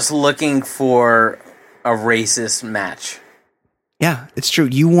just looking for a racist match. Yeah, it's true.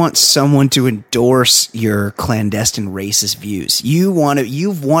 You want someone to endorse your clandestine racist views. You've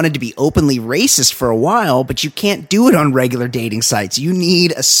wanted to be openly racist for a while, but you can't do it on regular dating sites. You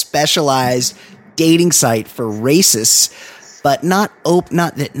need a specialized dating site for racists, but not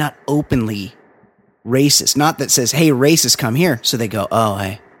openly racist. Not that says, "Hey, racists, come here." So they go, "Oh,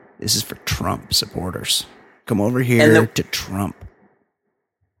 hey, this is for Trump supporters. Come over here to Trump."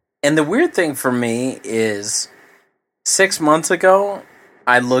 And the weird thing for me is 6 months ago,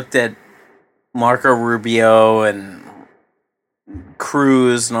 I looked at Marco Rubio and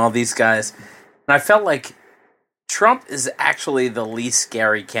Cruz and all these guys, and I felt like Trump is actually the least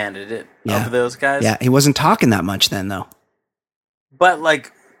scary candidate of those guys. Yeah, he wasn't talking that much then, though. But,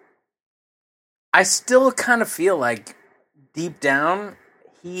 like, I still kind of feel like deep down,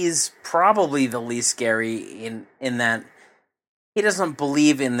 he's probably the least scary in that he doesn't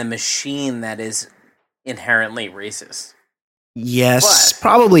believe in the machine that is inherently racist. Yes,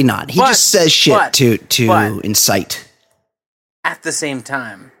 probably not. He just says shit to incite. At the same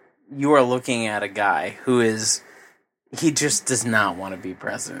time, you are looking at a guy he just does not want to be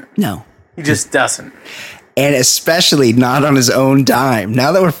president. No. He just doesn't. And especially not on his own dime.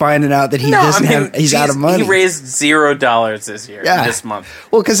 Now that we're finding out that he's out of money. He raised $0 this year, this month.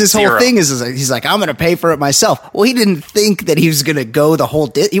 Well, because his whole thing is he's like, I'm going to pay for it myself. Well, he didn't think that he was going to go the whole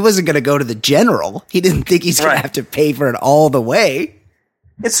he wasn't going to go to the general. He didn't think he's going to have to pay for it all the way.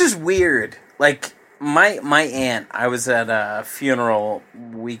 It's just weird. Like, my aunt, I was at a funeral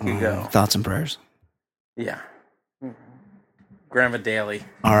a week ago. Thoughts and prayers. Yeah. Grandma Daly.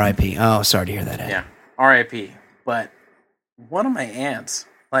 R.I.P. Oh, sorry to hear that, Ed. Yeah. R.I.P. But one of my aunts,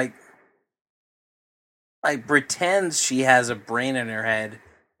 like pretends she has a brain in her head,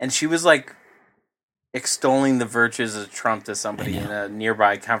 and she was like extolling the virtues of Trump to somebody in a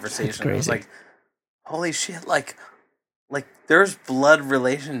nearby conversation. I was like, holy shit, like there's blood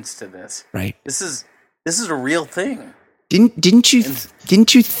relations to this. Right. This is a real thing. Didn't you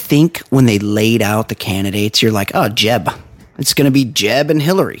think when they laid out the candidates, you're like, oh, Jeb. It's going to be Jeb and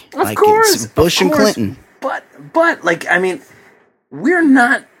Hillary. Of course. It's Bush and Clinton. But like, I mean, we're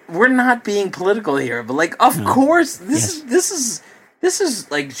not being political here, but like, of course, this is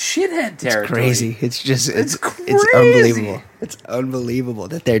like shithead territory. It's crazy. It's crazy. It's unbelievable. It's unbelievable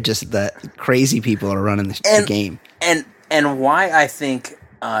that they're just the crazy people are running the game. And why I think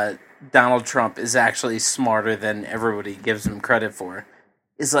Donald Trump is actually smarter than everybody gives him credit for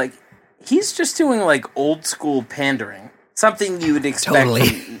is like he's just doing like old school pandering. Something you would expect from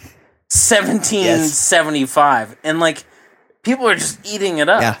 1775. And, like, people are just eating it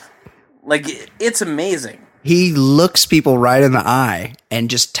up. Yeah. Like, it's amazing. He looks people right in the eye and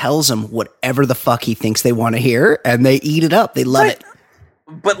just tells them whatever the fuck he thinks they want to hear, and they eat it up. They love it.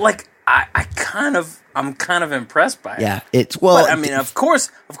 But, like, I'm kind of impressed by it. Yeah, But, I mean, of course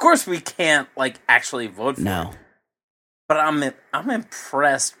we can't, like, actually vote for it. But I'm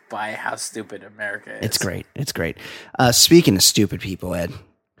impressed by how stupid America is. It's great. Speaking of stupid people, Ed.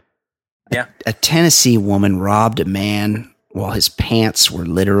 Yeah. A Tennessee woman robbed a man while his pants were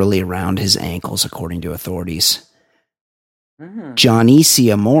literally around his ankles, according to authorities.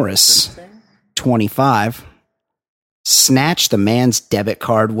 Johnicia Morris, 25, snatched the man's debit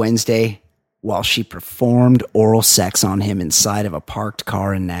card Wednesday while she performed oral sex on him inside of a parked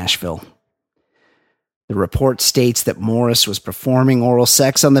car in Nashville. The report states that Morris was performing oral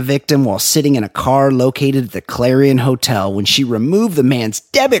sex on the victim while sitting in a car located at the Clarion Hotel when she removed the man's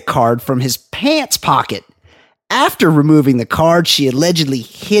debit card from his pants pocket. After removing the card, she allegedly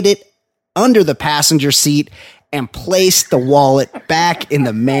hid it under the passenger seat and placed the wallet back in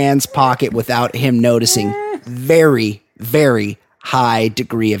the man's pocket without him noticing. Very, very high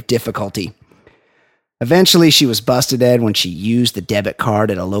degree of difficulty. Eventually, she was busted, Ed, when she used the debit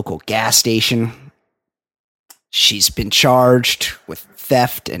card at a local gas station. She's been charged with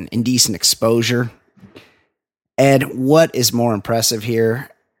theft and indecent exposure. Ed, what is more impressive here?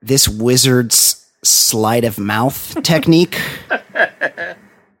 This wizard's sleight of mouth technique?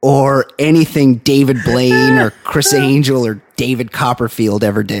 Or anything David Blaine or Chris Angel or David Copperfield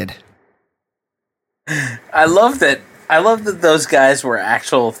ever did? I love that those guys were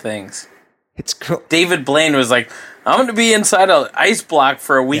actual things. It's cool. David Blaine was like, I'm going to be inside an ice block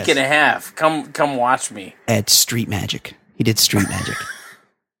for a week and a half. Come watch me. Ed, street magic. He did street magic.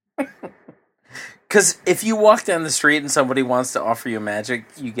 Because if you walk down the street and somebody wants to offer you magic,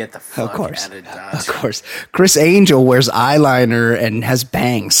 you get the fuck out of Dodge. Of course. Chris Angel wears eyeliner and has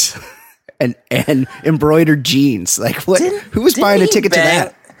bangs and embroidered jeans. Like, what? Who was buying a ticket to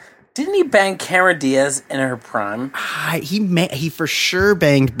that? Didn't he bang Cara Diaz in her prime? He for sure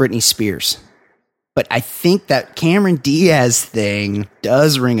banged Britney Spears. But I think that Cameron Diaz thing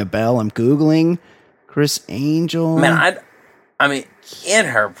does ring a bell. I'm Googling Chris Angel. Man, I mean, in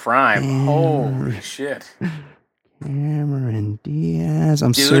her prime. Holy shit. Cameron Diaz.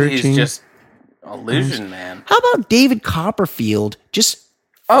 I'm Dude, searching. he's just illusion, man. How about David Copperfield?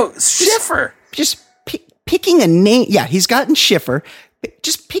 Schiffer. Just picking a name. Yeah, he's gotten Schiffer.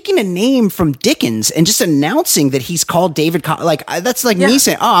 Just picking a name from Dickens and just announcing that he's called David. That's like me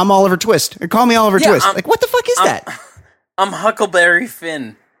saying, "Oh, I'm Oliver Twist," or "Call me Oliver Twist." Like, what the fuck is that? I'm Huckleberry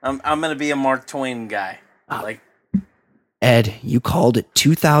Finn. I'm gonna be a Mark Twain guy. Ed, you called it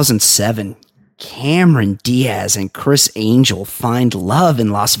 2007. Cameron Diaz and Chris Angel find love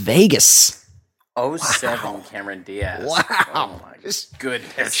in Las Vegas. 07 Cameron Diaz. Wow. Oh my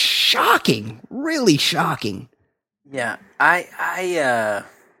goodness. Shocking. Really shocking. Yeah. I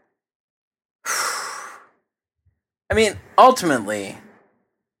mean, ultimately,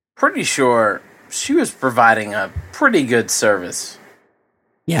 pretty sure she was providing a pretty good service.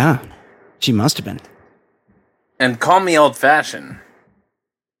 Yeah. She must have been. And call me old-fashioned,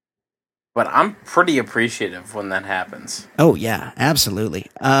 but I'm pretty appreciative when that happens. Oh yeah, absolutely.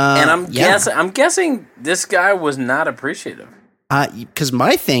 And I'm guessing this guy was not appreciative. Because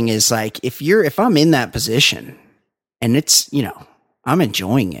my thing is like, if I'm in that position and it's, I'm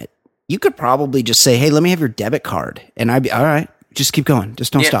enjoying it, you could probably just say, "Hey, let me have your debit card," and I'd be all right. Just keep going.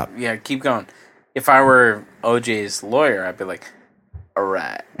 Just don't stop. Yeah, keep going. If I were OJ's lawyer, I'd be like, "All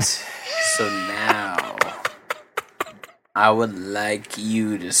right, so now I would like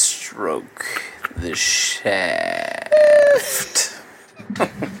you to stroke the shaft."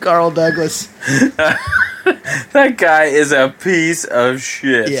 Carl Douglas. That guy is a piece of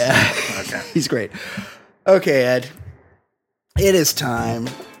shit. Yeah. Okay. He's great. Okay, Ed. It is time.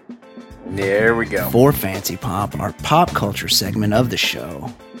 There we go. For Fancy Pop, our pop culture segment of the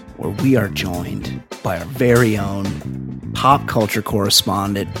show, where we are joined by our very own pop culture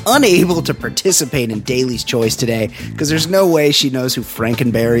correspondent, unable to participate in Daly's Choice today, because there's no way she knows who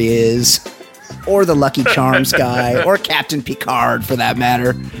Frankenberry is, or the Lucky Charms guy, or Captain Picard, for that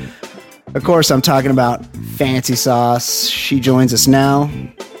matter. Of course, I'm talking about Fancy Sauce. She joins us now.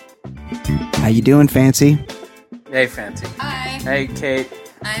 How you doing, Fancy? Hey, Fancy. Hi. Hey, Kate.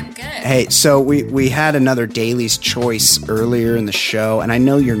 I'm good. Hey, so we had another Daly's Choice earlier in the show, and I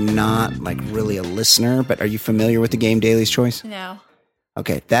know you're not like really a listener, but are you familiar with the game Daly's Choice? No.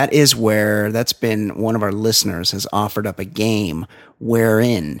 Okay, that's been one of our listeners has offered up a game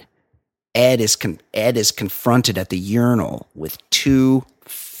wherein Ed is confronted at the urinal with two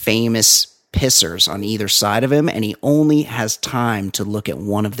famous pissers on either side of him, and he only has time to look at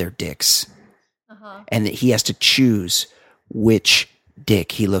one of their dicks. And that he has to choose which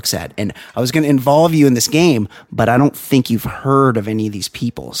dick he looks at. And I was going to involve you in this game, but I don't think you've heard of any of these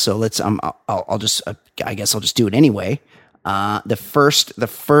people. So let's I'll just I guess I'll just do it anyway. The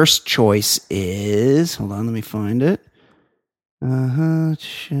first choice is, hold on, let me find it.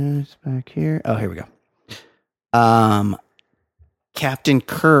 It's back here. Oh, here we go. Captain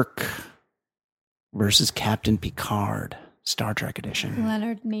Kirk versus Captain Picard, Star Trek edition.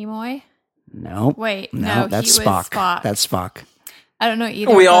 Leonard Nimoy? Nope. Wait, no, no, that's he was Spock. Spock. That's Spock. I don't know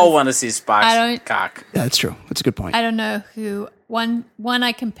either. We all want to see Spock's cock. That's true. That's a good point. I don't know who. One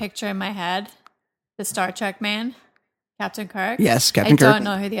I can picture in my head. The Star Trek man. Captain Kirk. Yes, Captain Kirk. I don't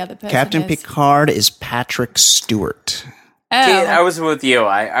know who the other person Captain is. Picard is Patrick Stewart. Oh. Kate, I was with you.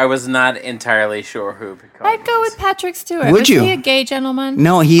 I was not entirely sure who Picard I'd go was. with Patrick Stewart. Would Was you? he a gay gentleman?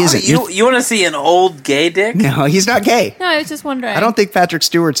 No, he isn't. You want to see an old gay dick? No, he's not gay. No, I was just wondering. I don't think Patrick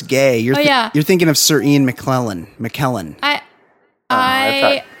Stewart's gay. You're yeah. You're thinking of Sir Ian McKellen.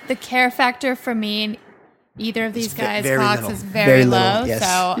 The care factor for me in either of these guys' very cocks little. is very Very low. little, yes.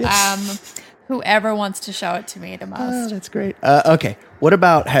 So, Yes. whoever wants to show it to me the Oh, most. that's great. Okay. What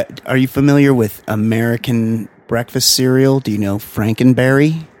about, are you familiar with American breakfast cereal? Do you know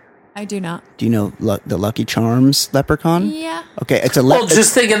Frankenberry? I do not. Do you know the Lucky Charms leprechaun? Yeah. Okay, it's a Well,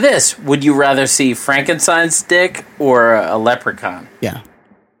 just think of this. Would you rather see Frankenstein's dick or a leprechaun? yeah,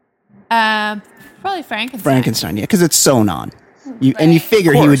 Probably Frankenstein. Frankenstein. Yeah, because it's sewn on. And you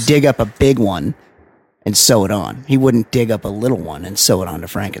figure he would dig up a big one and sew it on. He wouldn't dig up a little one and sew it onto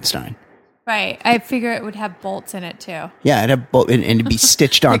Frankenstein. Right. I figure it would have bolts in it too. Yeah, and it'd be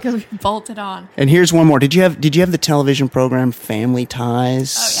stitched on. It could be bolted on. And here's one more. Did you have the television program Family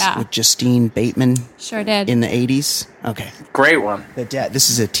Ties Oh, yeah. with Justine Bateman Sure did. in the 80s? Okay. Great one. This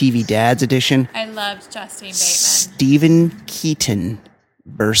is a TV Dads edition. I loved Justine Bateman. Stephen Keaton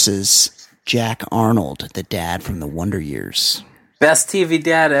versus Jack Arnold, the dad from the Wonder Years. Best TV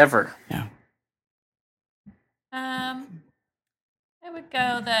dad ever. Yeah. I would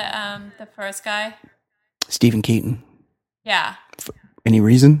go the first guy. Stephen Keaton. Yeah. Any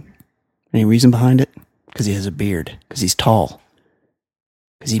reason? Any reason behind it? Because he has a beard. Because he's tall.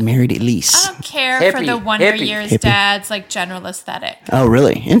 Because he married Elise. I don't care for Hippie, the Wonder hippie. Years Hippie. dad's like general aesthetic. Oh,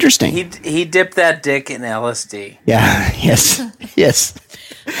 really? Interesting. He dipped that dick in LSD. Yeah. Yes. Yes.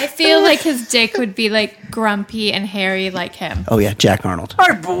 I feel like his dick would be like grumpy and hairy like him. Oh yeah, Jack Arnold. All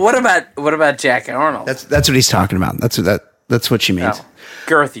right, but what about Jack Arnold? That's what he's talking about. That's what she means. Oh,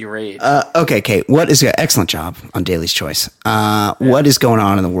 girthy rage. Okay, Kate. What is excellent job on Daily's Choice? What is going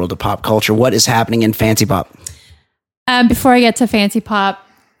on in the world of pop culture? What is happening in Fancy Pop? Before I get to Fancy Pop,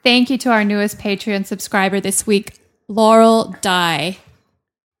 thank you to our newest Patreon subscriber this week, Laurel Dye.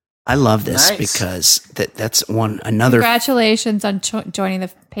 I love this Nice. because that's another. Congratulations on joining the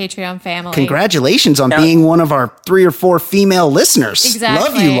Patreon family. Congratulations on Now- being one of our 3 or 4 female listeners.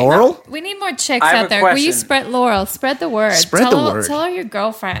 Exactly. Love you, Laurel. We need more chicks I have out a there. Will you question. spread Laurel? Spread the word. Spread the word. Tell all your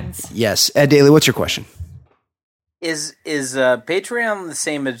girlfriends. Yes, Ed Daly. What's your question? Is Patreon the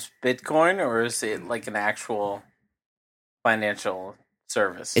same as Bitcoin, or is it like an actual financial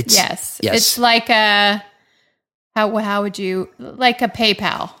service? Yes. Yes. It's like a how would you like a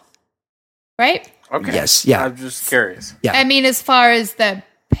PayPal, right? Okay. Yes, yeah. I'm just curious. Yeah. I mean, as far as the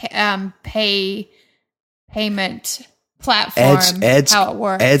payment platform, how it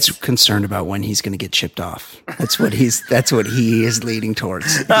works. Ed's concerned about when he's going to get chipped off. That's what he is leading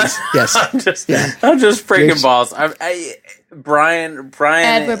towards. Yes. I'm just breaking James- balls. Brian.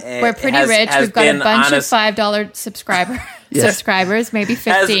 Ed, we're pretty rich. We've got a bunch of $5 subscribers, maybe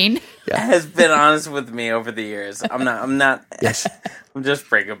 15. Has been honest with me over the years. I'm not. Yes. I'm just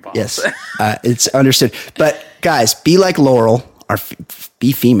breaking balls. Yes, it's understood. But guys, be like Laurel, or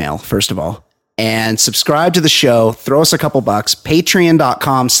be female, first of all, and subscribe to the show. Throw us a couple bucks.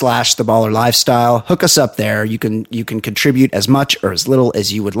 Patreon.com/theballerlifestyle. Hook us up there. You can contribute as much or as little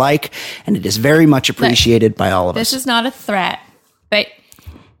as you would like, and it is very much appreciated by all of This us. is not a threat, but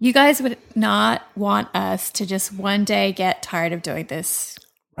you guys would not want us to just one day get tired of doing this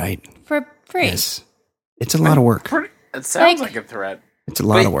Right? for free. Yes. It's a lot of work. It sounds Like- like a threat. It's a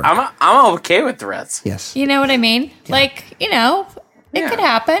lot of work. I'm okay with threats. Yes. You know what I mean? Like, it could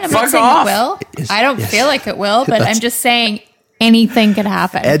happen. I'm not Fuck saying off. it will. Yes, I don't yes. feel like it will, but That's- I'm just saying anything could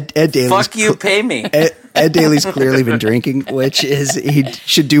happen. Ed Daly's Fuck you, pay me. Ed Daly's clearly been drinking, which is he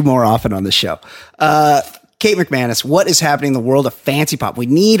should do more often on the show. Kate McManus, what is happening in the world of Fancy Pop? We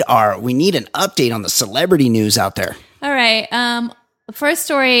need an update on the celebrity news out there. All right. The first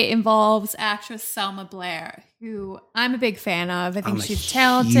story involves actress Selma Blair, who I'm a big fan of. I think I'm a she's huge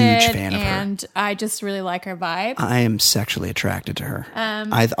talented, fan of her. and I just really like her vibe. I am sexually attracted to her.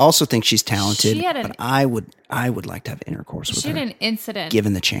 I also think she's talented, she had an- but I would like to have intercourse with She had her, an incident.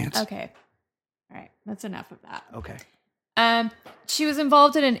 given the chance. Okay. All right. That's enough of that. Okay. She was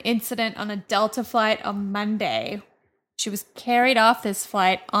involved in an incident on a Delta flight on Monday. She was carried off this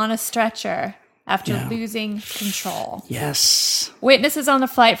flight on a stretcher after Yeah. losing control. Yes. Witnesses on the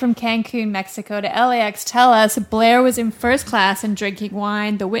flight from Cancun, Mexico to LAX tell us Blair was in first class and drinking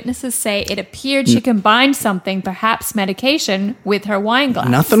wine. The witnesses say it appeared she combined something, perhaps medication, with her wine glass.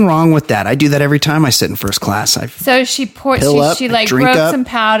 Nothing wrong with that. I do that every time I sit in first class. So she poured, Pill up, she like drink broke up. some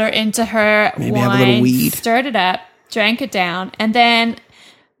powder into her Maybe wine, have a little weed. stirred it up, drank it down, and then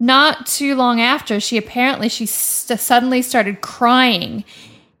not too long after, she suddenly started crying.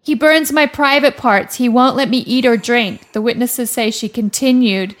 He burns my private parts. He won't let me eat or drink. The witnesses say she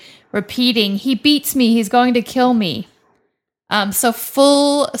continued repeating, "He beats me. He's going to kill me." So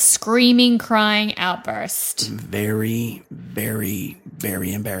full screaming, crying outburst. Very, very,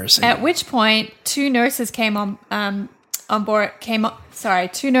 very embarrassing. At which point, two nurses came on board.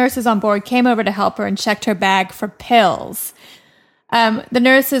 Two nurses on board came over to help her and checked her bag for pills. The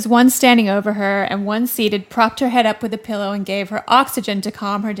nurses, one standing over her and one seated, propped her head up with a pillow and gave her oxygen to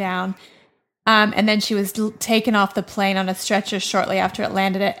calm her down. And then she was taken off the plane on a stretcher shortly after it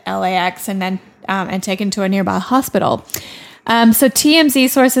landed at LAX, and then and taken to a nearby hospital. So TMZ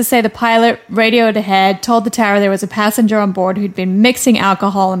sources say the pilot radioed ahead, told the tower there was a passenger on board who'd been mixing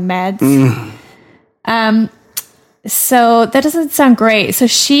alcohol and meds. So that doesn't sound great. So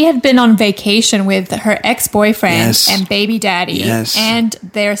she had been on vacation with her ex-boyfriend Yes. and baby daddy Yes. and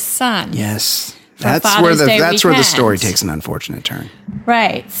their son. Yes. For That's Father's where Day the weekend. story takes an unfortunate turn.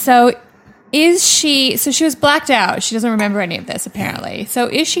 Right. So she was blacked out. She doesn't remember any of this apparently. So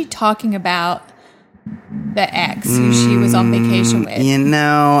is she talking about the ex who she was on vacation with? You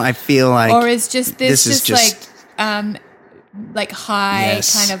know, I feel like Or is just this is just like high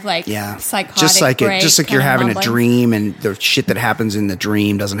Yes. kind of like yeah, psychotic just like break you're kind of having mumbling? a dream, and the shit that happens in the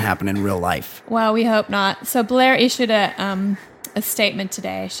dream doesn't happen in real life. Well, we hope not. So Blair issued a a statement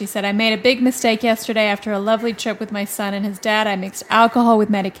today. She said, I made a big mistake yesterday after a lovely trip with my son and his dad. I mixed alcohol with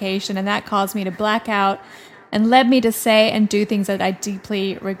medication, and that caused me to black out and led me to say and do things that I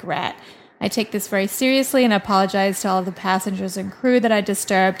deeply regret. I take this very seriously and apologize to all of the passengers and crew that I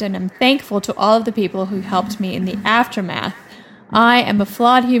disturbed, and I'm thankful to all of the people who helped me in the aftermath. I am a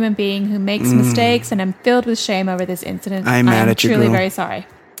flawed human being who makes mistakes, and I'm filled with shame over this incident. I'm mad at you, truly girl. very sorry.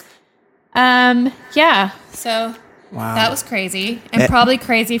 Yeah, so Wow. that was crazy, and probably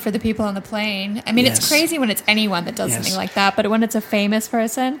crazy for the people on the plane. I mean, Yes. it's crazy when it's anyone that does Yes. something like that, but when it's a famous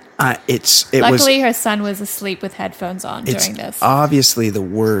person, Luckily, her son was asleep with headphones on it's during this. obviously the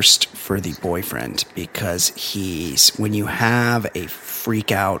worst for the boyfriend because when you have a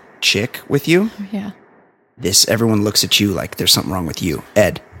freak out chick with you, Yeah. everyone looks at you like there's something wrong with you.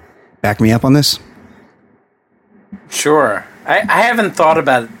 Ed, back me up on this. Sure. I haven't thought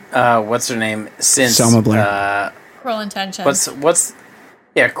about what's her name since Selma Blair. Cruel Intentions.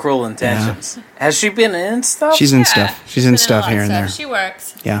 Cruel Intentions. Has she been in stuff? She's in stuff. She's in been stuff a lot here of and there. She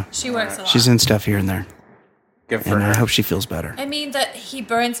works. Yeah, She works a lot. she's in stuff here and there, Good for and I her. hope she feels better. I mean that he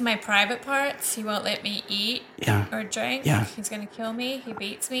burns my private parts. He won't let me eat Yeah. or drink. Yeah. He's gonna kill me. He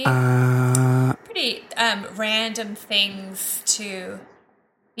beats me. Uh, Pretty random things to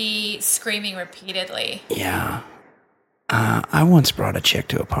be screaming repeatedly. yeah. I once brought a chick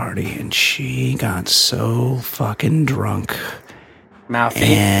to a party, and she got so fucking drunk Mouthy.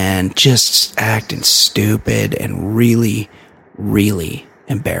 and just acting stupid and really, really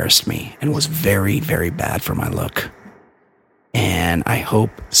embarrassed me and was very, very bad for my look. And I hope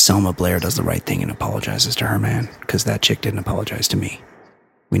Selma Blair does the right thing and apologizes to her man, because that chick didn't apologize to me.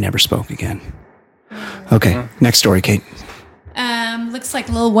 We never spoke again. Okay, next story, Kate. Looks like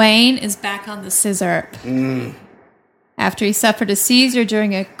Lil Wayne is back on the scissor. After he suffered a seizure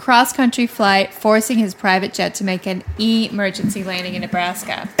during a cross-country flight, forcing his private jet to make an emergency landing in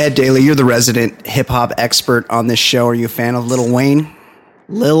Nebraska. Ed Daly, you're the resident hip-hop expert on this show. Are you a fan of Lil Wayne?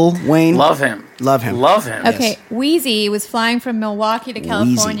 Lil Wayne? Love him. Love him. Love him. Okay, Wheezy was flying from Milwaukee to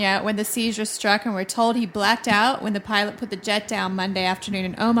California when the seizure struck, and we're told he blacked out when the pilot put the jet down Monday afternoon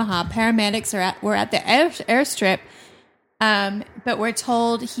in Omaha. Paramedics were at the airstrip, but we're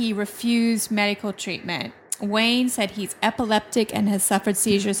told he refused medical treatment. Wayne said he's epileptic and has suffered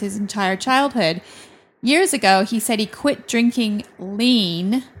seizures his entire childhood. Years ago, he said he quit drinking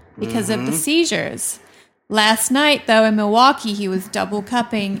lean because of the seizures. Last night, though, in Milwaukee, he was double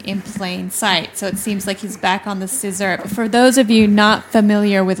cupping in plain sight. So it seems like he's back on the scissor. But for those of you not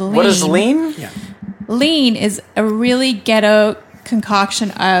familiar with lean, What is lean? Yeah. lean is a really ghetto concoction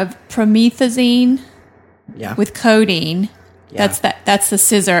of promethazine Yeah. with codeine. Yeah. That's the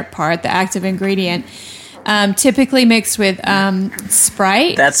scissor part, the active ingredient. Typically mixed with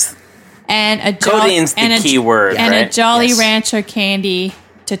Sprite That's and a codeine's the key word, and right? a Jolly Yes. Rancher candy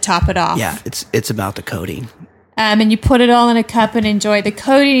to top it off. Yeah, it's about the codeine. And you put it all in a cup and enjoy. The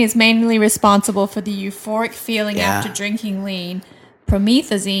codeine is mainly responsible for the euphoric feeling Yeah. after drinking lean.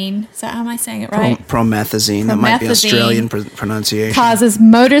 Promethazine, is that how am I saying it right? Promethazine. That might be Promethazine Australian pronunciation. Causes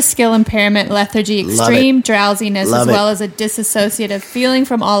motor skill impairment, lethargy, Love extreme it. drowsiness, Love as well it. as a disassociative feeling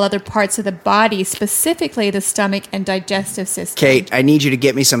from all other parts of the body, specifically the stomach and digestive system. Kate, I need you to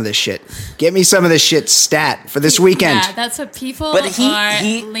get me some of this shit. Get me some of this shit stat for this weekend. Yeah, that's what people But are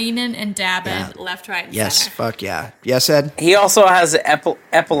he- leaning and dabbing left, right, and Yes, center. fuck yeah. Yes, Ed? He also has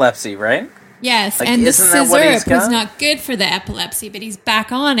epilepsy, right? Yes, Like, and the isn't that what he's scissor was got? not good for the epilepsy, but he's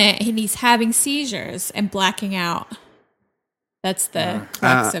back on it and he's having seizures and blacking out. That's the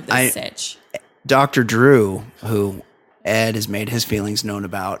crux of the sitch. Dr. Drew, who Ed has made his feelings known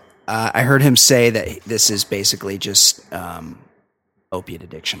about, I heard him say that this is basically just opiate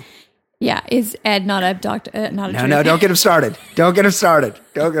addiction. Yeah, is Ed not a doctor? Not a No, don't get him started. Don't get him started.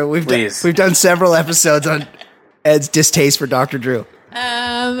 Don't go. Please. We've done several episodes on Ed's distaste for Dr. Drew.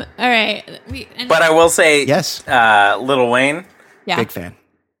 All right. But I will say, Yes. Lil Wayne, yeah. Big fan.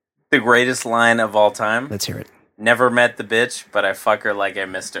 the greatest line of all time. Let's hear it. Never met the bitch, but I fuck her like I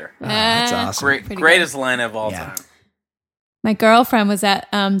missed her. That's awesome. Greatest line of all Yeah. time. My girlfriend was at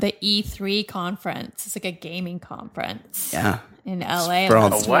the E3 conference. It's like a gaming conference Yeah. in LA For all-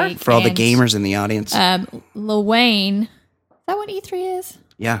 last what? week. For all the and, gamers in the audience. Lil Wayne, is that what E3 is?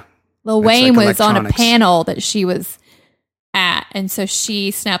 Yeah. Lil It's Wayne like was on a electronics. panel that she was at, and so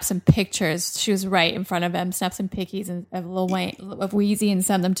she snapped some pictures. She was right in front of him, snapped some pickies of Lil Wayne, of Wheezy, and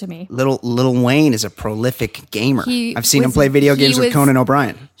sent them to me. Little Wayne is a prolific gamer. He I've seen him was- play video he games with was- Conan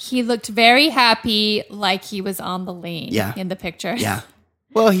O'Brien. He looked very happy, like he was on the lean Yeah. in the picture. Yeah.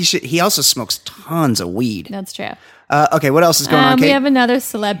 Well, he also smokes tons of weed. That's true. Okay, what else is going on, Kate? We have another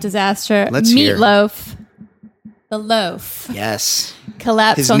celeb disaster. Let's hear. Meatloaf the Loaf, Yes.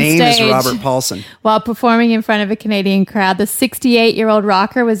 collapsed His on name stage is Robert Paulson. while performing in front of a Canadian crowd. The 68-year-old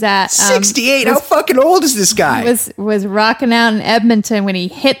rocker was at 68. How fucking old is this guy? was rocking out in Edmonton when he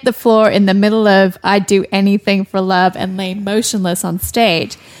hit the floor in the middle of "I'd Do Anything for Love" and lay motionless on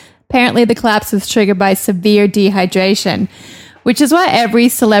stage. Apparently, the collapse was triggered by severe dehydration, which is what every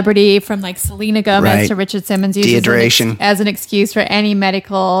celebrity from like Selena Gomez Right. to Richard Simmons uses Dehydration. as an excuse for any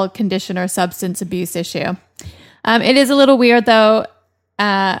medical condition or substance abuse issue. It is a little weird though.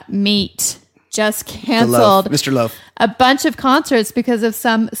 Meat just The Loaf. canceled Mr. Loaf. a bunch of concerts because of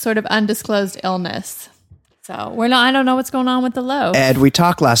some sort of undisclosed illness. So I don't know what's going on with the Loaf. Ed, we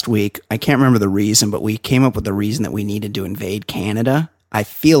talked last week. I can't remember the reason, but we came up with the reason that we needed to invade Canada. I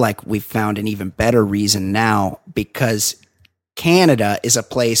feel like we've found an even better reason now because Canada is a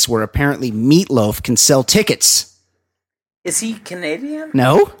place where apparently Meatloaf can sell tickets. Is he Canadian?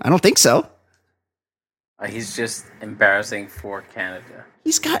 No, I don't think so. He's just embarrassing for Canada.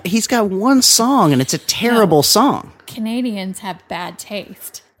 He's got one song and it's a terrible song. Canadians have bad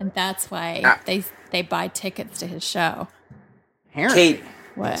taste, and that's why they buy tickets to his show. Apparently. Kate,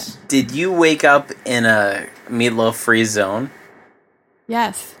 What? did you wake up in a meatloaf-free zone?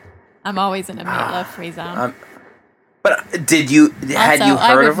 Yes, I'm always in a meatloaf-free zone. But had you also, I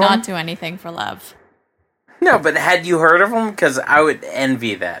heard would of him? not do anything for love. No, but had you heard of him? Because I would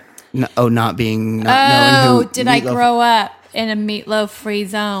envy that. No, not knowing who Did I Meatloaf- grow up in a meatloaf-free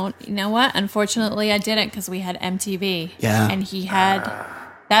zone? You know what? Unfortunately, I didn't because we had MTV. Yeah. and he had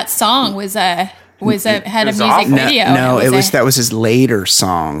that song had a music awful. video. No, and that was his later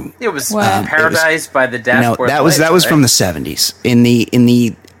song. It was What? Paradise by the No, Dashboard that was Lights, from right? the 70s. In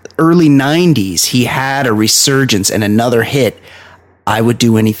the early 90s, he had a resurgence and another hit. I would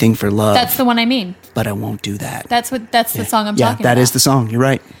do anything for love, That's the one I mean. but I won't do that. That's the song I'm yeah, talking that about. is the song. You're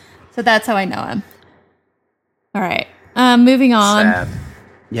right. So that's how I know him. All right. Moving on. Sad.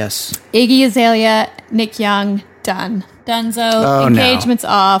 Yes. Iggy Azalea, Nick Young, done. Dunzo. Oh, no. Engagement's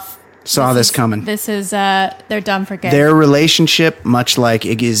off. Saw this coming. This is they're done for good. Their relationship, much like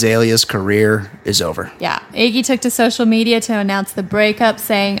Iggy Azalea's career, is over. Yeah. Iggy took to social media to announce the breakup,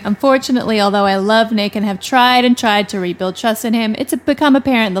 saying, "Unfortunately, although I love Nick and have tried and tried to rebuild trust in him, it's become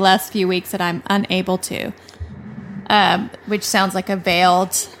apparent in the last few weeks that I'm unable to." Which sounds like a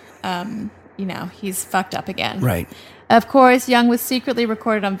veiled, he's fucked up again. Right. Of course, Young was secretly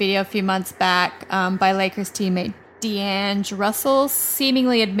recorded on video a few months back by Lakers teammate D'Ange Russell,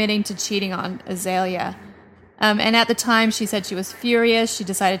 seemingly admitting to cheating on Azalea. And at the time, she said she was furious. She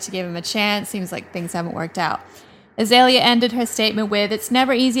decided to give him a chance. Seems like things haven't worked out. Azalea ended her statement with, "It's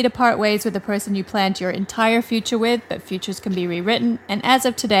never easy to part ways with the person you planned your entire future with, but futures can be rewritten. And as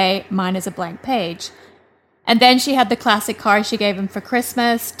of today, mine is a blank page." And then she had the classic car she gave him for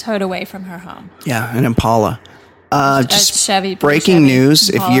Christmas towed away from her home. Yeah, an Impala. Just Chevy- breaking Chevy news: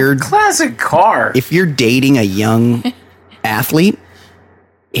 Impala. Classic car. if you're dating a young athlete,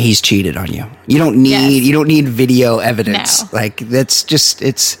 he's cheated on you. You don't need video evidence. No. Like that's just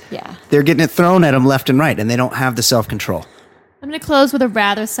Yeah. They're getting it thrown at them left and right, and they don't have the self control. I'm going to close with a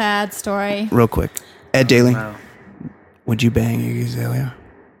rather sad story. Real quick, Ed Daly, Wow. would you bang Iggy Azalea?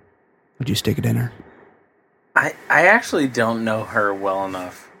 Would you stick it in her? I actually don't know her well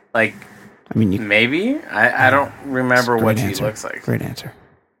enough. Like, I mean, you. maybe? I don't remember Great what she answer. looks like. Great answer.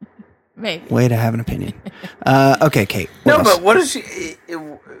 Maybe. Way to have an opinion. Okay, Kate. what No, else? but what is she...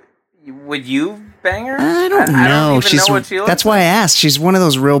 Would you bang her? I don't know. I don't even She's know what she looks that's why I asked. She's one of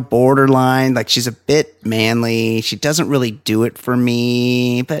those real borderline. Like she's a bit manly. She doesn't really do it for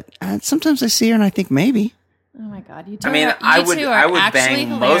me, but sometimes I see her and I think maybe. Oh my God! You two I mean, are, I you would- two I are would actually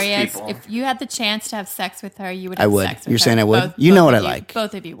bang most hilarious. people. If you had the chance to have sex with her, you would. I Have would. Sex with You're her. saying I would? Both- You know both what of I like.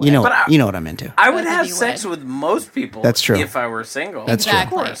 Both of you would. You know, But you know what I'm into. I would Both of have you sex would. with most people. That's true. If I were single. That's true.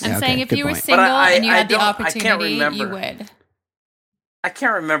 Exactly. Of course. I'm Yeah, saying okay, if good you were point. single But and you had the I can't opportunity, you remember. would. I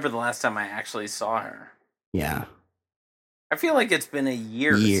can't remember the last time I actually saw her. Yeah. I feel like it's been a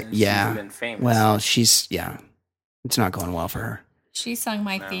year since Yeah. she's been famous. Well, it's not going well for her. She sung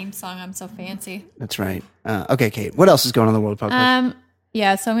my theme song. I'm so fancy. That's right. Okay, Kate. What else is going on in the world of pop culture?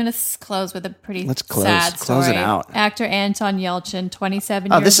 Yeah, so I'm going to close with a pretty Let's close. sad story. Close it out. Actor Anton Yelchin,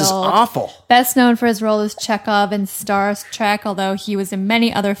 27 Oh, years this is old. awful. Best known for his role as Chekhov in Star Trek, although he was in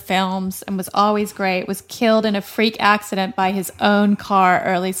many other films and was always great, was killed in a freak accident by his own car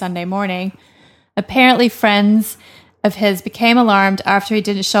early Sunday morning. Apparently, friends of his became alarmed after he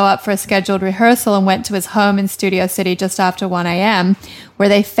didn't show up for a scheduled rehearsal and went to his home in Studio City just after 1 a.m., where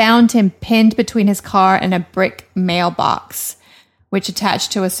they found him pinned between his car and a brick mailbox, which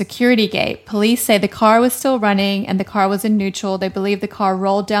attached to a security gate. Police say the car was still running and the car was in neutral. They believe the car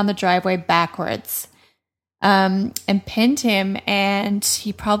rolled down the driveway backwards. and pinned him, and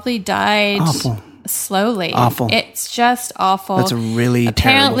he probably died slowly. Awful. It's just awful. That's a really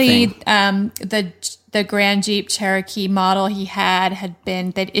apparently terrible thing. the Grand Jeep Cherokee model he had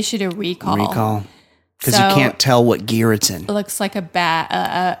been, they'd issued a recall. Because you can't tell what gear it's in. It looks like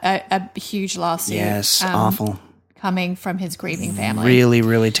a huge lawsuit. Yes, awful. Coming from his grieving family. Really,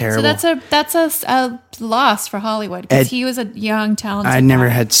 really terrible. So that's a loss for Hollywood, because he was a young, talented I never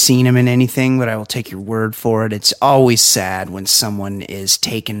guy. had seen him in anything, but I will take your word for it. It's always sad when someone is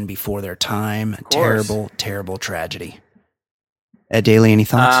taken before their time. A terrible, terrible tragedy. Ed Daly, any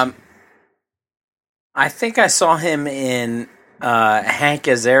thoughts? I think I saw him in Hank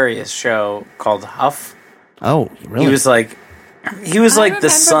Azaria's show called Huff. Oh, really? He was like the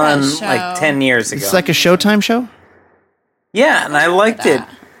son that show. like 10 years ago. It's like a Showtime show? Yeah, and I liked it.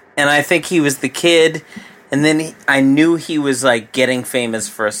 And I think he was the kid. And then I knew he was like getting famous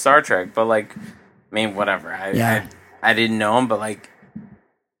for Star Trek, but like, I mean, whatever. I didn't know him, but like,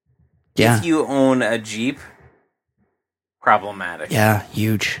 if you own a Jeep, problematic. Yeah,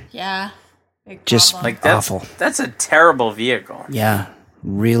 huge. Yeah. Big Just problem. Like that's awful. That's a terrible vehicle. Yeah,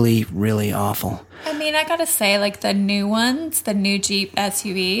 really, really awful. I mean, I gotta say, like the new ones, the new Jeep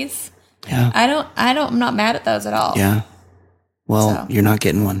SUVs. Yeah. I'm not mad at those at all. Yeah. Well, you're not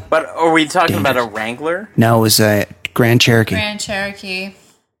getting one. But are we talking about a Wrangler? No, it was a Grand Cherokee. Grand Cherokee.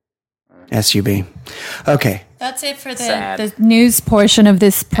 SUV. Okay. That's it for Sad. the news portion of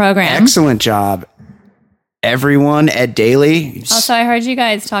this program. Excellent job, everyone. Ed Daly. Also, I heard you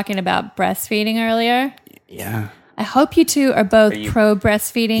guys talking about breastfeeding earlier. Yeah. I hope you two are both pro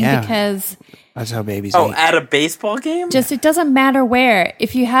breastfeeding, Yeah. because That's how babies Oh, eat. at a baseball game? just it doesn't matter where.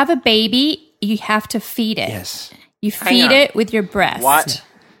 If you have a baby, you have to feed it. Yes. You feed on. it with your breast.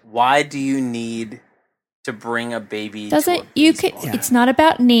 Why do you need to bring a baby Doesn't to a you baseball can? game? It's not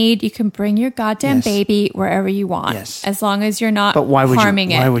about need. You can bring your goddamn Yes. baby wherever you want, Yes. as long as you're not But why would harming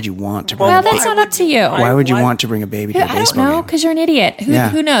you? it. Why would you want to bring? Well, a that's baby? not up to you. Why would you why- want to bring a baby to a I don't baseball know, game? because you're an idiot. Yeah.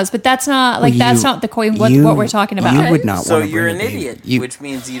 Who knows? But that's not like Well, that's you- not the coin. What we're talking about. You would not So want to you're bring an a baby. idiot, You- which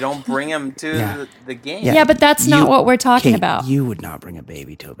means you don't bring him to Yeah. the game. Yeah, but that's not what we're talking Kate, about. You would not bring a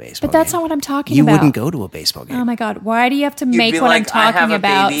baby to a baseball But that's game. not what I'm talking You about. wouldn't go to a baseball game. Oh my God! Why do you have to You'd make be what like, I'm "I have talking a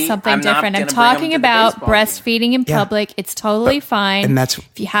about baby. something I'm not different? I'm gonna bring him talking to the about baseball game." breastfeeding in Yeah. public. It's totally fine. and that's-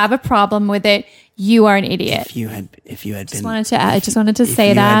 if you have a problem with it, you are an idiot. If you had been, I just wanted to if say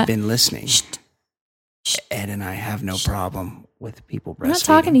you that. had been listening, Ed and I have no problem with people breastfeeding. I'm not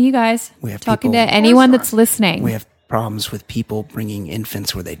talking to you guys. We have talking people- to anyone not. that's listening. We have problems with people bringing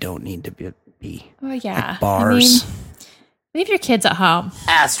infants where they don't need to be. Oh yeah, Bars, I mean, leave your kids at home.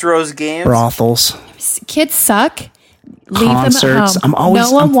 Astros games. brothels. Kids suck. Leave Concerts. them at home. I'm always-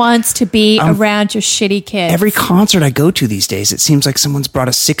 no one I'm- wants to be around your shitty kids. Every concert I go to these days, it seems like someone's brought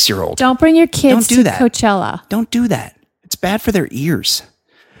a 6-year-old. Don't bring your kids Don't do to that. Coachella. Don't do that. It's bad for their ears.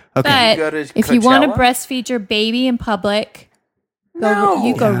 Okay. But go to if you want to Coachella? breastfeed your baby in public, you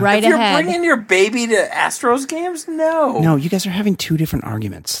go Yeah. right if you're ahead. bringing your baby to Astros games, no. No, you guys are having two different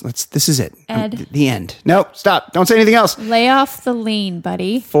arguments. This is it. Ed. The end. No, stop. Don't say anything else. Lay off the lean,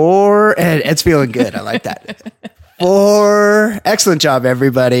 buddy. For Ed. Ed's feeling good. I like that. Excellent job,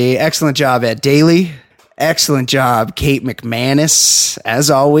 everybody. Excellent job, Ed Daly. Excellent job, Kate McManus, as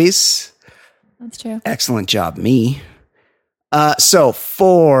always. That's true. Excellent job, me. So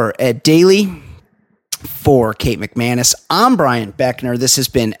for Ed Daly, for Kate McManus, I'm Brian Beckner. This has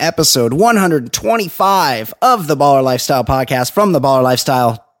been episode 125 of the Baller Lifestyle Podcast from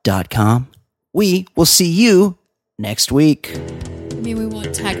theballerlifestyle.com. We will see you next week. I mean, we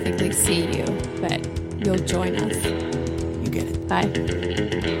won't technically see you, but you'll join us. You get it. Bye.